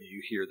 boy, do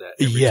you hear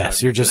that.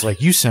 Yes, you're just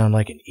like, you sound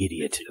like an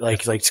idiot.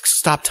 Like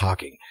stop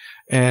talking.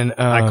 And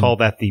I call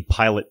that the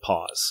pilot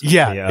pause.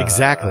 Yeah,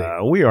 exactly.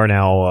 We are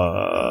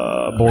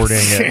now boarding.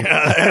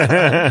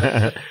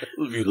 If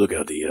you look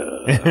at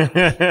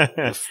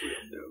the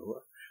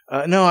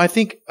no, I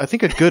think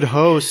a good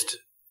host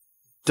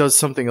does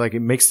something like it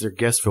makes their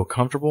guests feel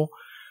comfortable.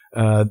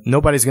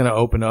 Nobody's going to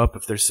open up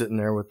if they're sitting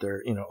there with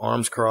their,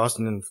 arms crossed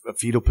and in a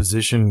fetal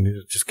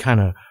position, just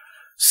kind of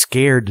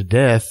scared to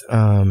death.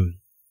 I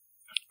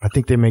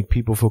think they make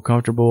people feel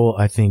comfortable.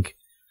 I think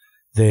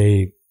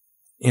they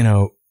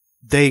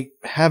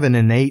have an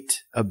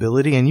innate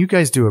ability, and you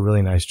guys do a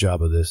really nice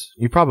job of this.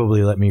 You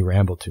probably let me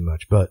ramble too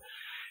much, but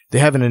they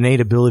have an innate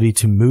ability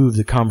to move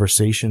the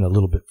conversation a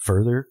little bit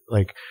further.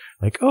 Like,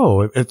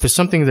 oh, if there's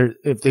something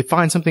if they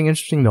find something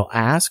interesting, they'll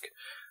ask.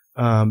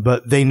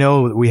 But they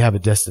know that we have a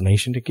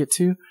destination to get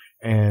to,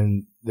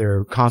 and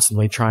they're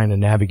constantly trying to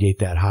navigate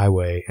that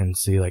highway and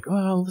see like,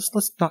 well,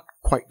 let's not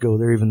quite go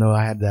there, even though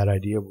I had that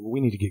idea. But we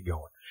need to get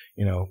going.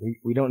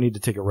 We don't need to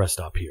take a rest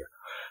stop here.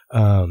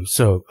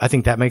 So I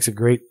think that makes a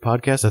great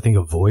podcast. I think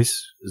a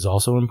voice is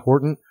also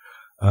important.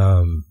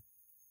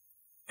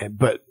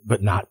 But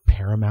not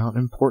paramount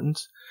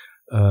importance.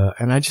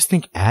 And I just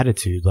think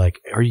attitude,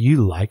 like, are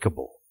you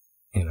likable?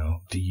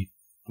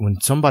 When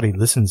somebody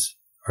listens,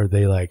 are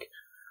they like,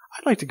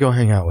 I'd like to go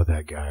hang out with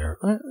that guy, or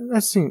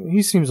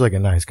he seems like a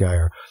nice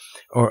guy,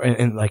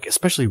 and like,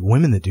 especially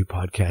women that do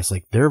podcasts,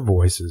 like their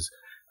voices,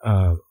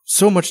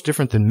 so much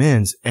different than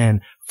men's, and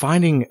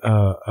finding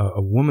a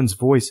woman's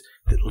voice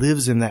that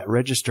lives in that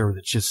register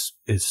that just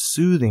is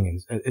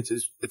soothing, and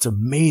it's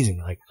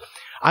amazing. Like,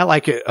 I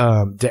like it.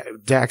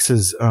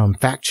 Dax's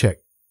fact check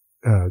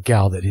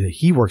gal that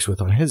he works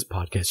with on his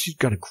podcast. She's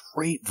got a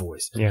great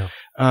voice. Yeah.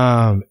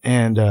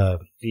 And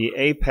The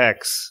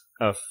apex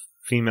of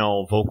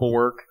female vocal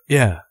work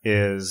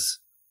is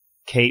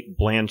Kate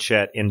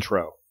Blanchett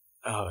intro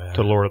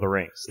to Lord of the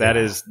Rings. That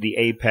is the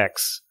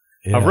apex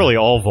of really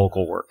all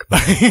vocal work.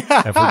 But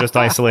if we're just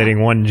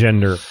isolating one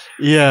gender,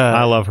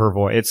 I love her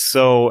voice. It's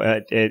so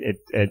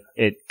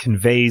it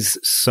conveys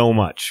so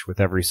much with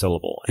every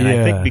syllable, and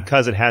I think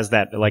because it has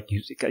that, like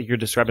you're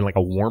describing, like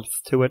a warmth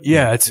to it.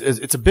 Yeah,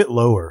 it's a bit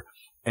lower,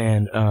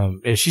 and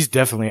she's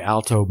definitely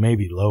alto,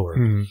 maybe lower.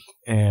 Mm-hmm.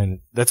 And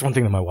that's one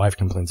thing that my wife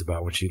complains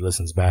about when she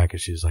listens back,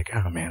 is she's like,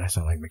 "Oh man, I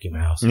sound like Mickey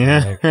Mouse."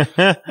 Yeah,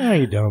 like, no,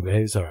 you don't,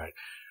 babe. It's all right.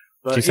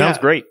 But she sounds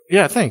great.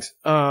 Yeah, thanks.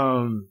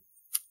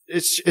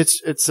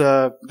 It's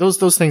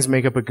those things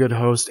make up a good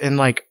host, and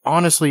like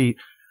honestly,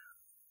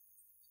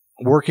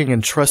 working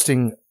and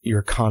trusting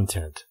your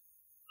content,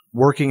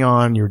 working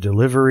on your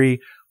delivery,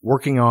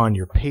 working on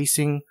your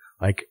pacing,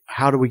 like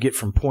how do we get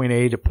from point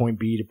A to point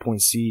B to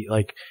point C,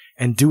 like,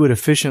 and do it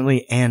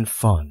efficiently and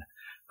fun.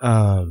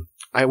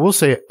 I will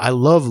say I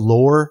love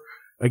Lore.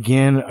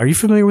 Again, are you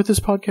familiar with this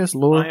podcast,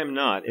 Lore? I am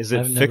not. Is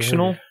it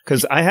fictional?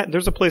 Because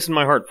there's a place in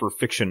my heart for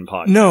fiction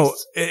podcasts. No,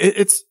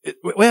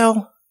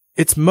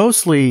 it's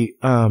mostly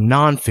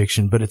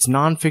nonfiction, but it's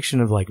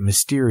nonfiction of like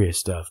mysterious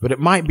stuff. But it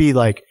might be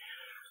like,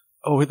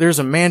 oh, there's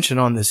a mansion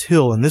on this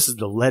hill, and this is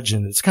the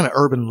legend. It's kind of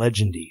urban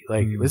legendy.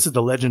 Like, this is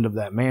the legend of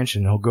that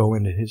mansion. He'll go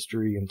into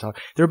history and talk.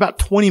 They're about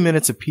 20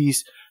 minutes a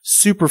piece.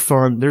 Super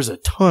fun. There's a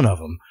ton of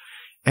them.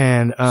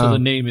 And so the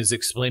name is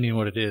explaining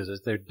what it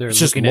is. They're it's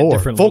just looking lore, at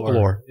different folklore.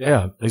 lore.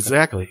 Yeah,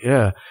 exactly.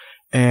 Yeah.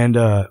 And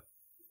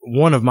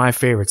one of my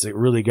favorites that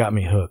really got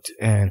me hooked,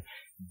 and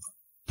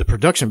the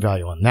production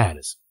value on that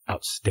is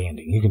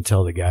outstanding. You can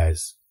tell the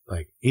guys,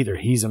 like, either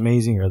he's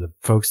amazing or the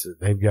folks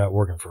that they've got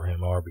working for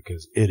him are,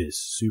 because it is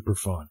super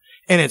fun.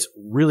 And it's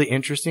really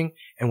interesting.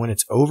 And when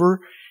it's over,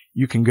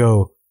 you can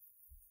go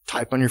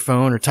type on your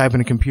phone or type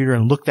in a computer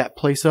and look that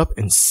place up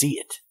and see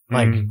it.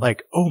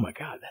 Like, oh my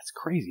God, that's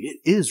crazy.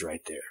 It is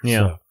right there. Yeah.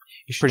 So,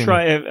 you should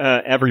try,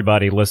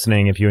 everybody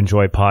listening, if you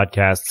enjoy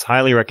podcasts,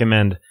 highly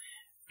recommend,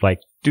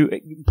 like,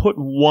 put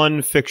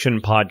one fiction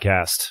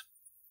podcast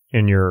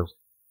in your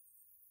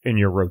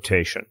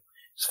rotation.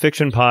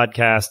 Fiction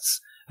podcasts,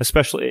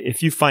 especially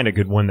if you find a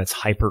good one that's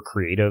hyper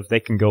creative,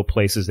 they can go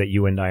places that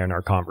you and I in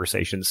our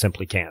conversations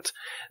simply can't.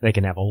 They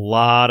can have a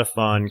lot of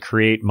fun,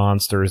 create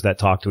monsters that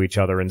talk to each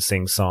other and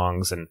sing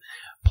songs and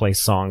play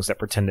songs that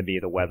pretend to be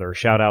the weather.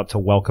 Shout out to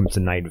Welcome to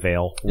Night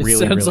Vale. It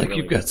sounds like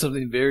you've got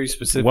something very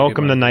specific.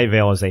 Welcome to Night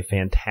Vale is a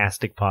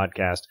fantastic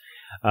podcast.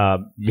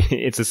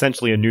 It's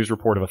essentially a news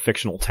report of a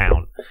fictional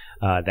town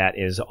that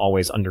is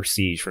always under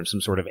siege from some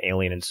sort of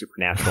alien and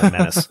supernatural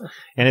menace,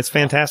 and it's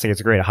fantastic.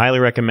 It's great. I highly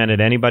recommend it.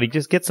 Anybody,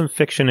 just get some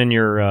fiction in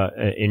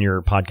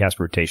your podcast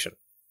rotation,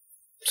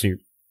 so you're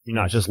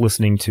not just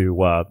listening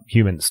to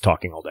humans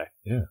talking all day.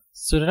 Yeah.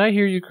 So did I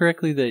hear you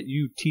correctly that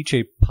you teach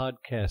a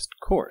podcast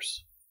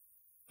course?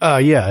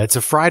 Yeah, it's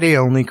a Friday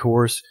only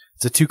course.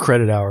 It's a 2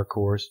 credit hour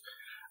course.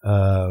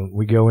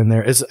 We go in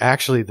there. It's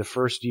actually the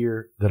first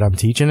year that I'm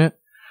teaching it.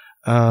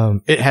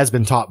 It has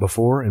been taught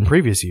before in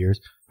previous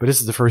years, but this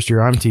is the first year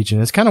I'm teaching.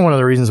 It's kind of one of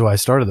the reasons why I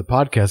started the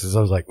podcast, is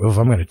I was like, well, if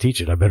I'm going to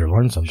teach it, I better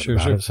learn something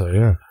about it. So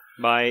yeah.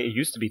 It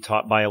used to be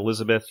taught by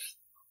Elizabeth.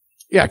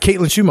 Yeah,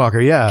 Caitlin Schumacher.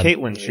 Yeah.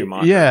 Caitlin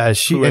Schumacher. Yeah.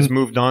 Who has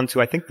moved on to,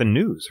 I think, the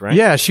news, right?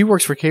 Yeah. She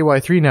works for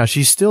KY3 now.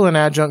 She's still an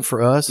adjunct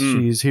for us.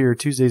 She's here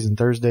Tuesdays and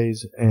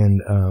Thursdays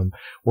and,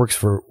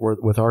 works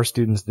with our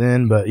students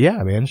then. But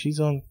yeah, man, she's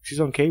on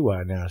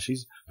KY now.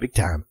 She's big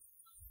time.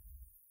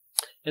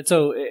 And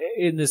so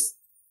in this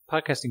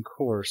podcasting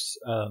course,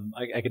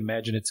 I can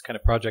imagine it's kind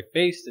of project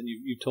based, and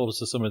you told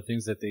us of some of the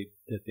things that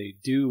they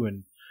do,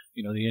 and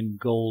the end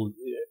goal.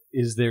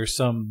 Is there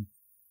some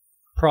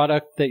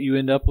product that you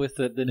end up with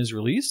that then is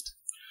released?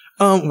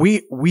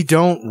 We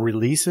don't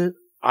release it.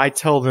 I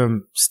tell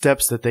them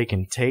steps that they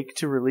can take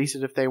to release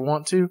it if they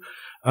want to.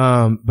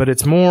 But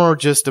it's more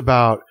just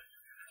about,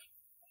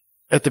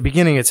 at the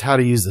beginning, it's how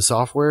to use the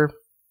software,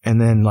 and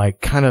then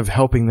like kind of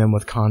helping them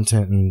with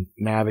content and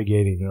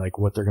navigating like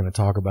what they're going to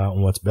talk about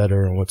and what's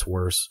better and what's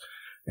worse,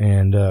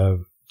 and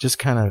just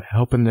kind of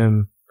helping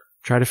them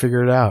try to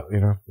figure it out.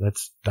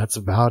 That's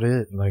about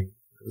it. Like,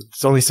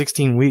 it's only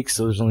 16 weeks,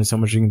 so there's only so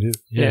much you can do.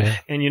 Yeah.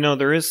 And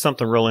there is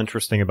something real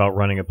interesting about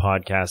running a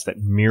podcast that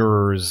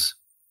mirrors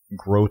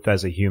growth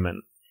as a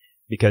human,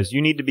 because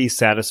you need to be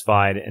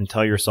satisfied and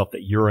tell yourself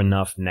that you're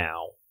enough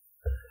now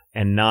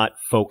and not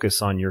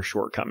focus on your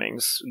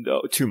shortcomings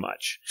too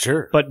much.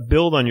 Sure. But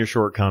build on your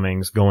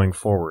shortcomings going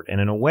forward. And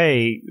in a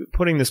way,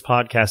 putting this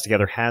podcast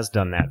together has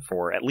done that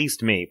for at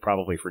least me,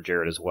 probably for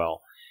Jared as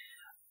well.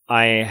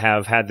 I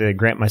have had to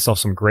grant myself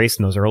some grace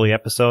in those early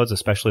episodes,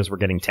 especially as we're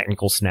getting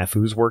technical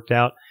snafus worked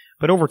out.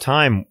 But over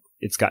time,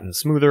 it's gotten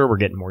smoother. We're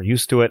getting more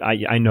used to it.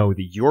 I know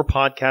that your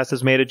podcast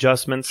has made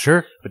adjustments.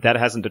 Sure. But that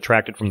hasn't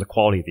detracted from the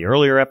quality of the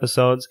earlier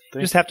episodes. You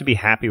just have to be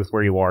happy with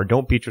where you are.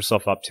 Don't beat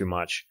yourself up too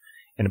much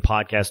in a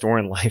podcast or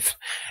in life.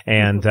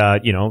 And,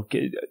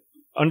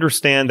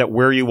 understand that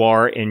where you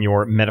are in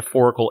your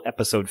metaphorical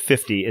episode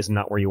 50 is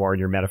not where you are in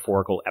your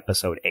metaphorical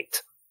episode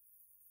 8.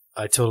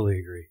 I totally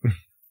agree.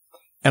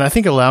 And I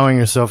think allowing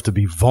yourself to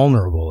be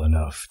vulnerable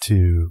enough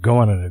to go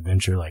on an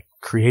adventure like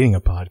creating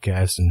a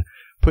podcast and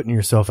putting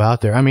yourself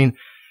out there. I mean,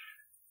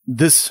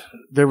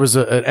 there was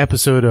an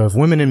episode of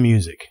Women in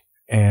Music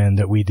and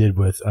that we did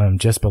with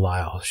Jess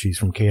Belisle. She's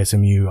from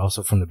KSMU,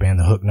 also from the band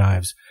The Hook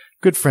Knives,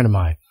 good friend of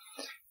mine.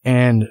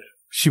 And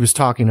she was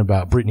talking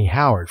about Brittany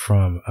Howard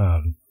from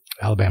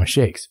Alabama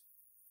Shakes.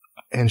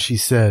 And she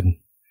said,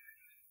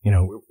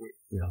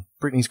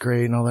 Brittany's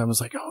great and all that. I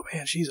was like, oh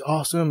man, she's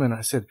awesome. And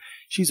I said,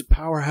 she's a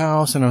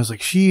powerhouse. And I was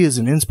like, she is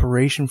an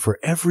inspiration for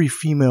every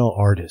female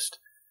artist.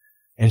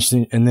 And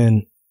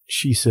then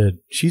she said,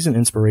 she's an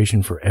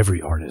inspiration for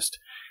every artist.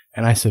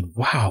 And I said,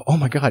 wow, oh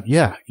my God,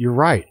 yeah, you're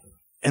right.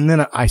 And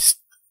then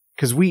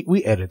because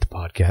we edit the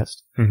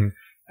podcast,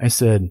 I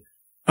said,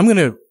 I'm going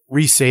to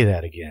re-say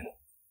that again.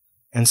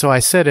 And so I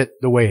said it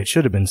the way it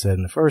should have been said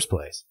in the first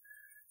place.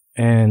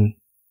 And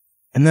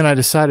then I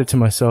decided to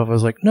myself, I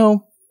was like,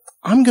 no,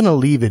 I'm going to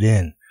leave it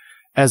in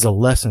as a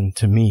lesson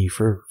to me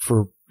for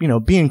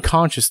being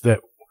conscious that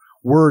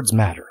words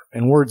matter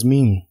and words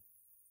mean,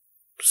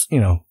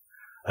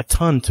 a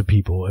ton to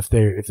people if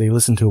they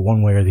listen to it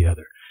one way or the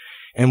other.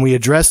 And we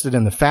addressed it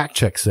in the fact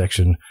check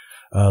section,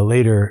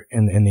 later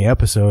in the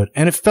episode.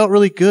 And it felt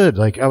really good.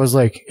 Like I was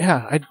like,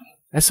 yeah,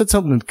 I said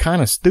something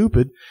kind of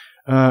stupid,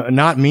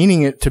 not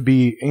meaning it to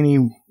be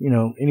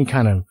any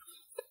kind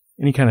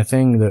of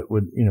thing that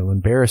would,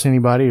 embarrass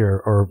anybody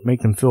or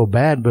make them feel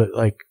bad. But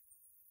like,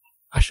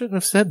 I shouldn't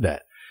have said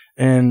that.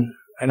 And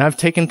I've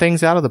taken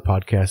things out of the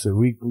podcast that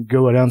we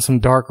go down some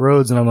dark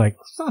roads and I'm like,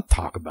 let's not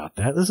talk about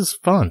that. This is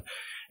fun.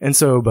 And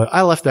so, but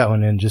I left that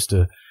one in just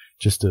to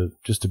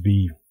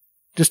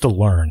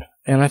learn.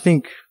 And I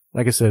think,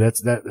 like I said,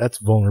 that's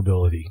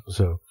vulnerability.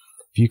 So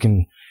if you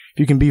can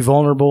be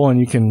vulnerable and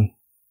you can,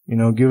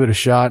 give it a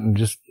shot and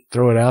just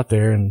throw it out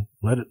there and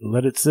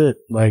let it sit,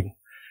 like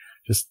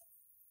just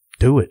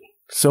do it.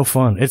 It's so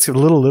fun. It's a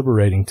little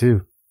liberating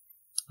too.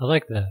 I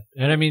like that.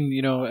 And I mean,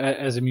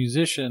 as a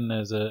musician,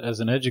 as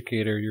an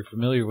educator, you're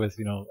familiar with,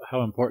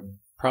 how important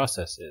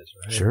process is,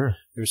 right? Sure.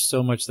 There's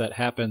so much that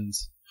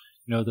happens.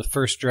 The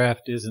first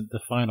draft isn't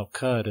the final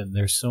cut, and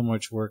there's so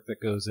much work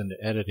that goes into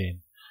editing.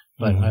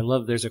 But I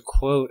love, there's a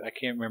quote, I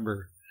can't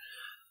remember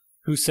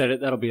who said it.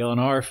 That'll be on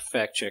our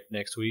fact check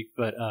next week.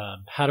 But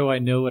how do I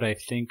know what I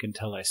think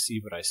until I see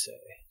what I say?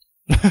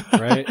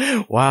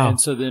 Right? Wow. And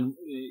so then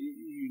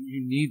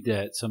you need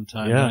that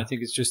sometimes. Yeah. And I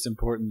think it's just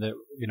important that,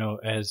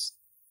 as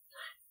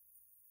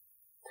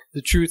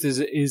the truth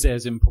is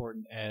as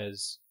important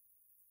as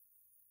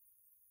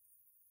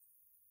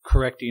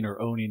correcting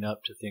or owning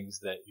up to things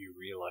that you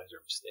realize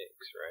are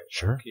mistakes, right?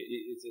 Sure.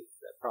 It's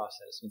that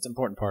process. It's an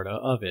important part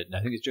of it. And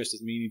I think it's just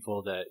as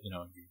meaningful that,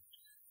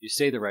 you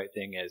say the right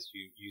thing as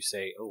you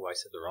say, oh, I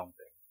said the wrong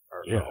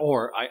thing.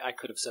 Or I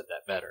could have said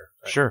that better.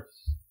 Right? Sure.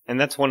 And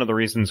that's one of the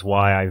reasons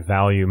why I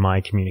value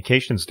my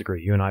communications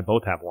degree. You and I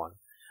both have one.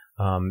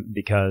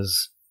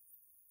 Because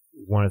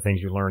one of the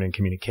things you learn in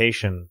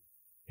communication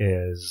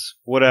is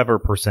whatever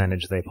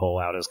percentage they pull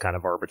out is kind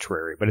of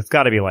arbitrary, but it's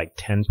got to be like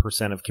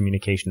 10% of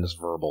communication is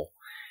verbal.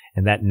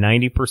 And that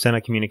 90%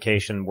 of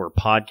communication where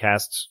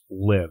podcasts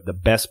live, the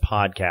best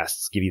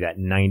podcasts give you that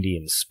 90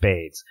 in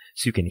spades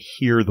so you can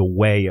hear the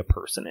way a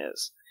person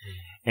is.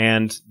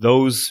 And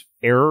those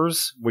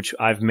errors, which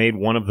I've made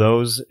one of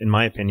those, in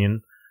my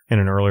opinion, in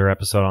an earlier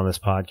episode on this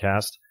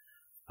podcast,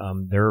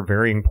 they're a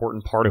very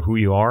important part of who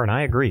you are. And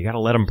I agree. You got to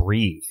let them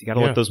breathe. You got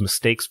to let those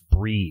mistakes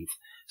breathe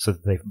so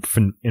that they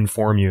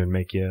inform you and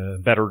make you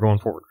better going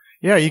forward.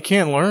 Yeah, you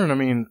can't learn. I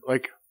mean,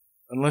 like,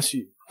 unless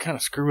you kind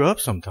of screw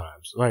up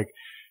sometimes. Like,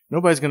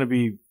 nobody's going to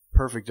be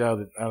perfect out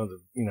of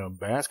the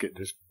basket.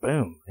 Just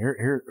boom.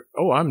 Here.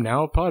 Oh, I'm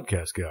now a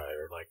podcast guy.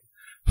 Or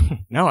like,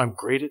 now I'm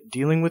great at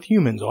dealing with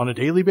humans on a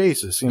daily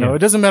basis. It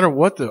doesn't matter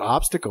what the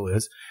obstacle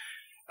is.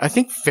 I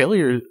think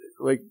failure,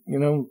 like,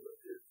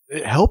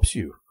 it helps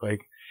you.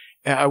 Like,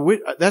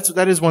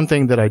 that is one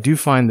thing that I do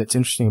find that's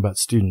interesting about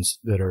students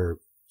that are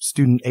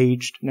student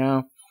aged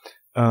now.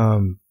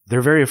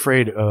 They're very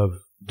afraid of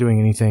doing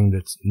anything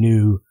that's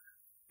new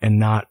and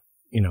not,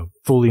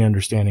 fully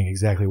understanding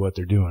exactly what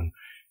they're doing.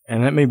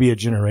 And that may be a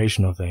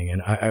generational thing.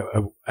 And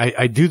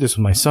I do this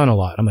with my son a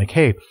lot. I'm like,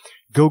 hey,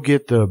 go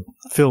get the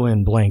fill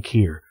in blank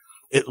here.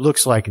 It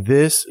looks like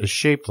this, is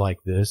shaped like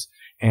this,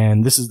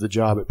 and this is the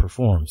job it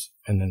performs.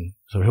 And then,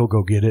 so he'll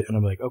go get it. And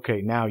I'm like,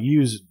 okay, now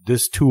use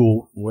this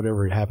tool,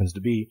 whatever it happens to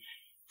be,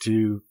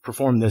 to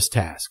perform this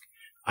task.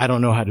 I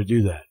don't know how to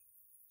do that.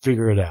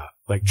 Figure it out.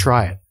 Like,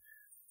 try it.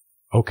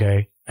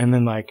 Okay. And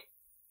then I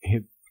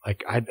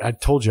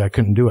told you I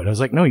couldn't do it. I was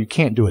like, no, you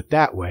can't do it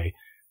that way,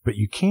 but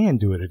you can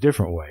do it a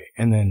different way.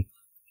 And then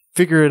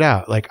figure it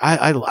out. Like,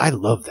 I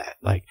love that.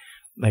 Like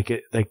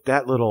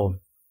that little,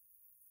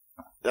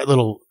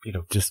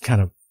 just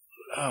kind of,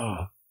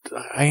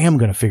 I am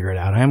going to figure it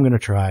out. I am going to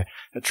try.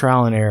 A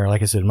trial and error.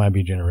 Like I said, it might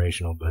be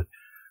generational, but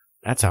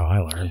That's how I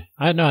learn.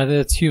 I know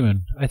that's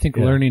human. I think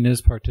learning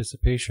is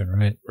participation,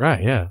 right?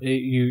 Right. Yeah.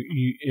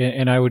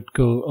 And I would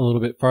go a little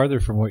bit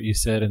farther from what you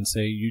said and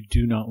say you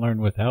do not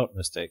learn without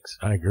mistakes.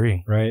 I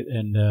agree. Right.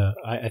 And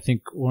I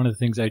think one of the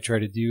things I try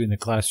to do in the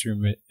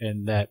classroom,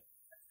 and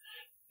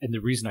the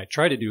reason I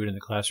try to do it in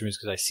the classroom is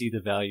because I see the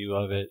value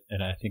of it,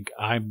 and I think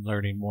I'm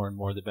learning more and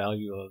more the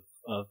value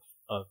of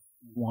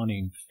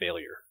wanting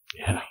failure.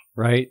 Yeah.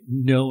 Right.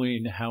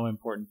 Knowing how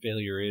important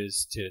failure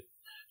is to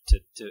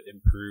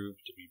improve,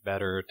 to be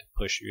better, to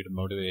push you, to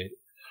motivate,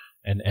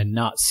 and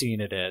not seeing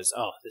it as,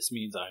 oh, this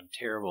means I'm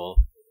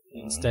terrible.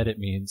 Instead, it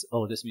means,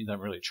 oh, this means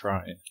I'm really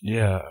trying.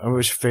 Yeah, I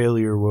wish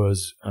failure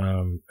was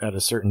at a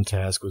certain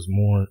task was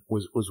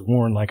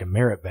worn like a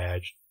merit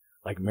badge,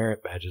 like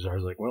merit badges are. I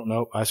was like, well,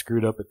 nope, I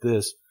screwed up at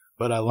this,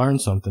 but I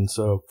learned something,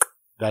 so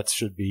that's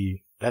a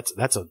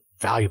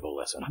valuable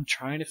lesson. I'm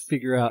trying to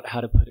figure out how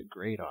to put a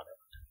grade on it.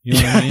 You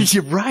know what I mean?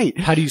 You're right.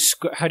 How do you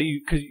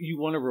because you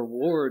want to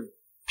reward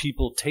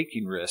people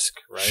taking risk,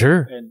 right?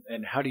 Sure.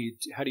 And how do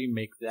you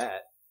make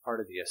that part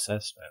of the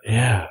assessment?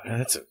 Yeah,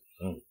 that's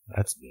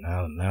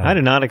now. I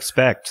did not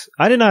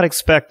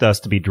expect us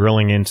to be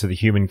drilling into the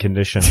human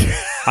condition.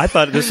 I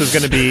thought this was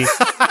going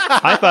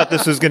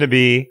to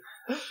be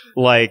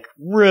like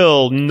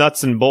real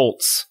nuts and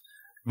bolts.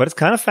 But it's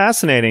kind of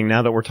fascinating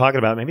now that we're talking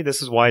about it. Maybe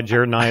this is why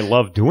Jared and I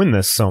love doing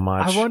this so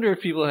much. I wonder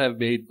if people have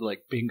made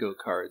like bingo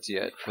cards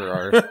yet for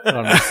our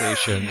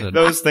conversations. And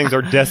those things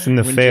are destined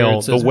to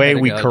fail. The way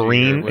we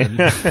careen.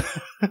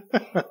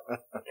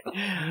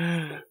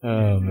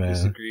 Oh man,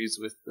 disagrees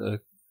with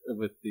the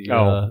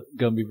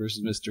Gumby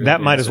versus Mr.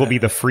 That might as well be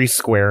the free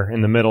square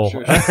in the middle.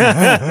 Sure.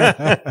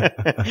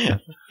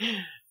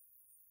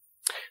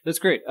 That's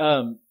great.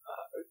 A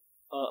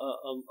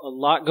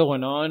lot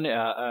going on.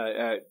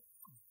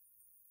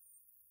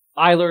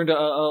 I learned a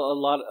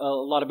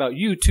lot about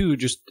you too.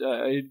 Just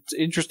it's an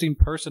interesting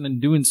person and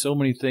doing so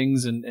many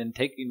things and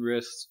taking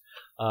risks.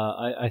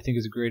 I think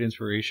is a great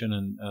inspiration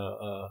and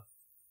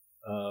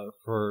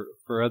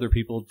for other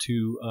people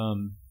to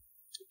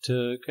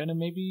kind of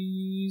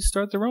maybe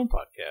start their own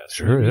podcast.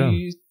 Sure,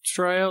 maybe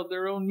try out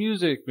their own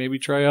music. Maybe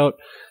try out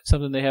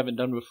something they haven't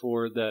done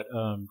before that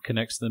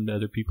connects them to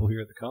other people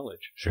here at the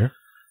college. Sure.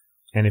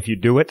 And if you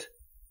do it,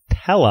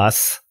 tell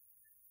us,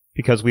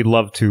 because we'd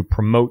love to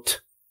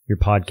promote your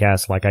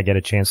podcast like I get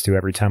a chance to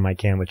every time I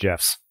can with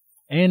Jeff's.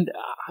 And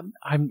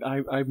I'm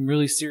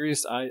really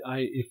serious.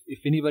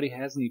 If anybody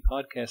has any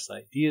podcast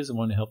ideas and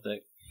want to help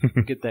that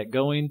get that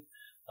going,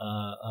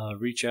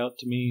 reach out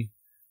to me.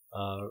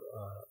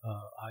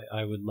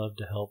 I would love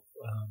to help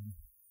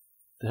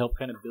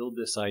kind of build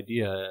this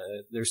idea.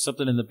 There's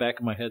something in the back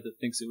of my head that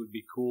thinks it would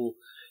be cool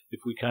if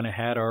we kind of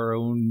had our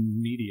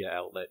own media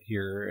outlet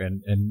here,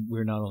 and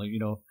we're not only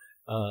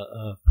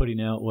putting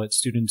out what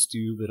students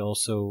do, but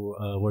also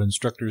what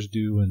instructors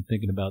do, and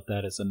thinking about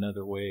that as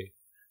another way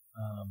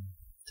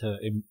to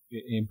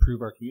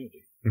improve our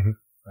community. Mm-hmm.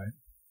 Right.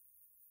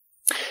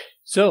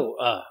 So,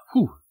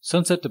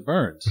 Sunset to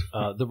Burns,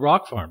 the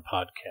Rockfarm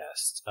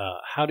podcast,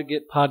 how to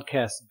get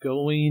podcasts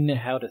going,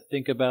 how to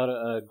think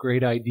about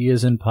great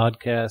ideas in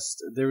podcasts.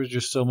 There was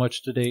just so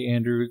much today,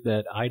 Andrew,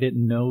 that I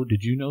didn't know.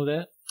 Did you know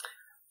that?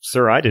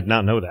 Sir, I did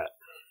not know that.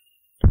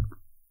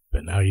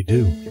 But now you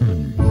do.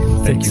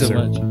 Thanks so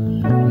much.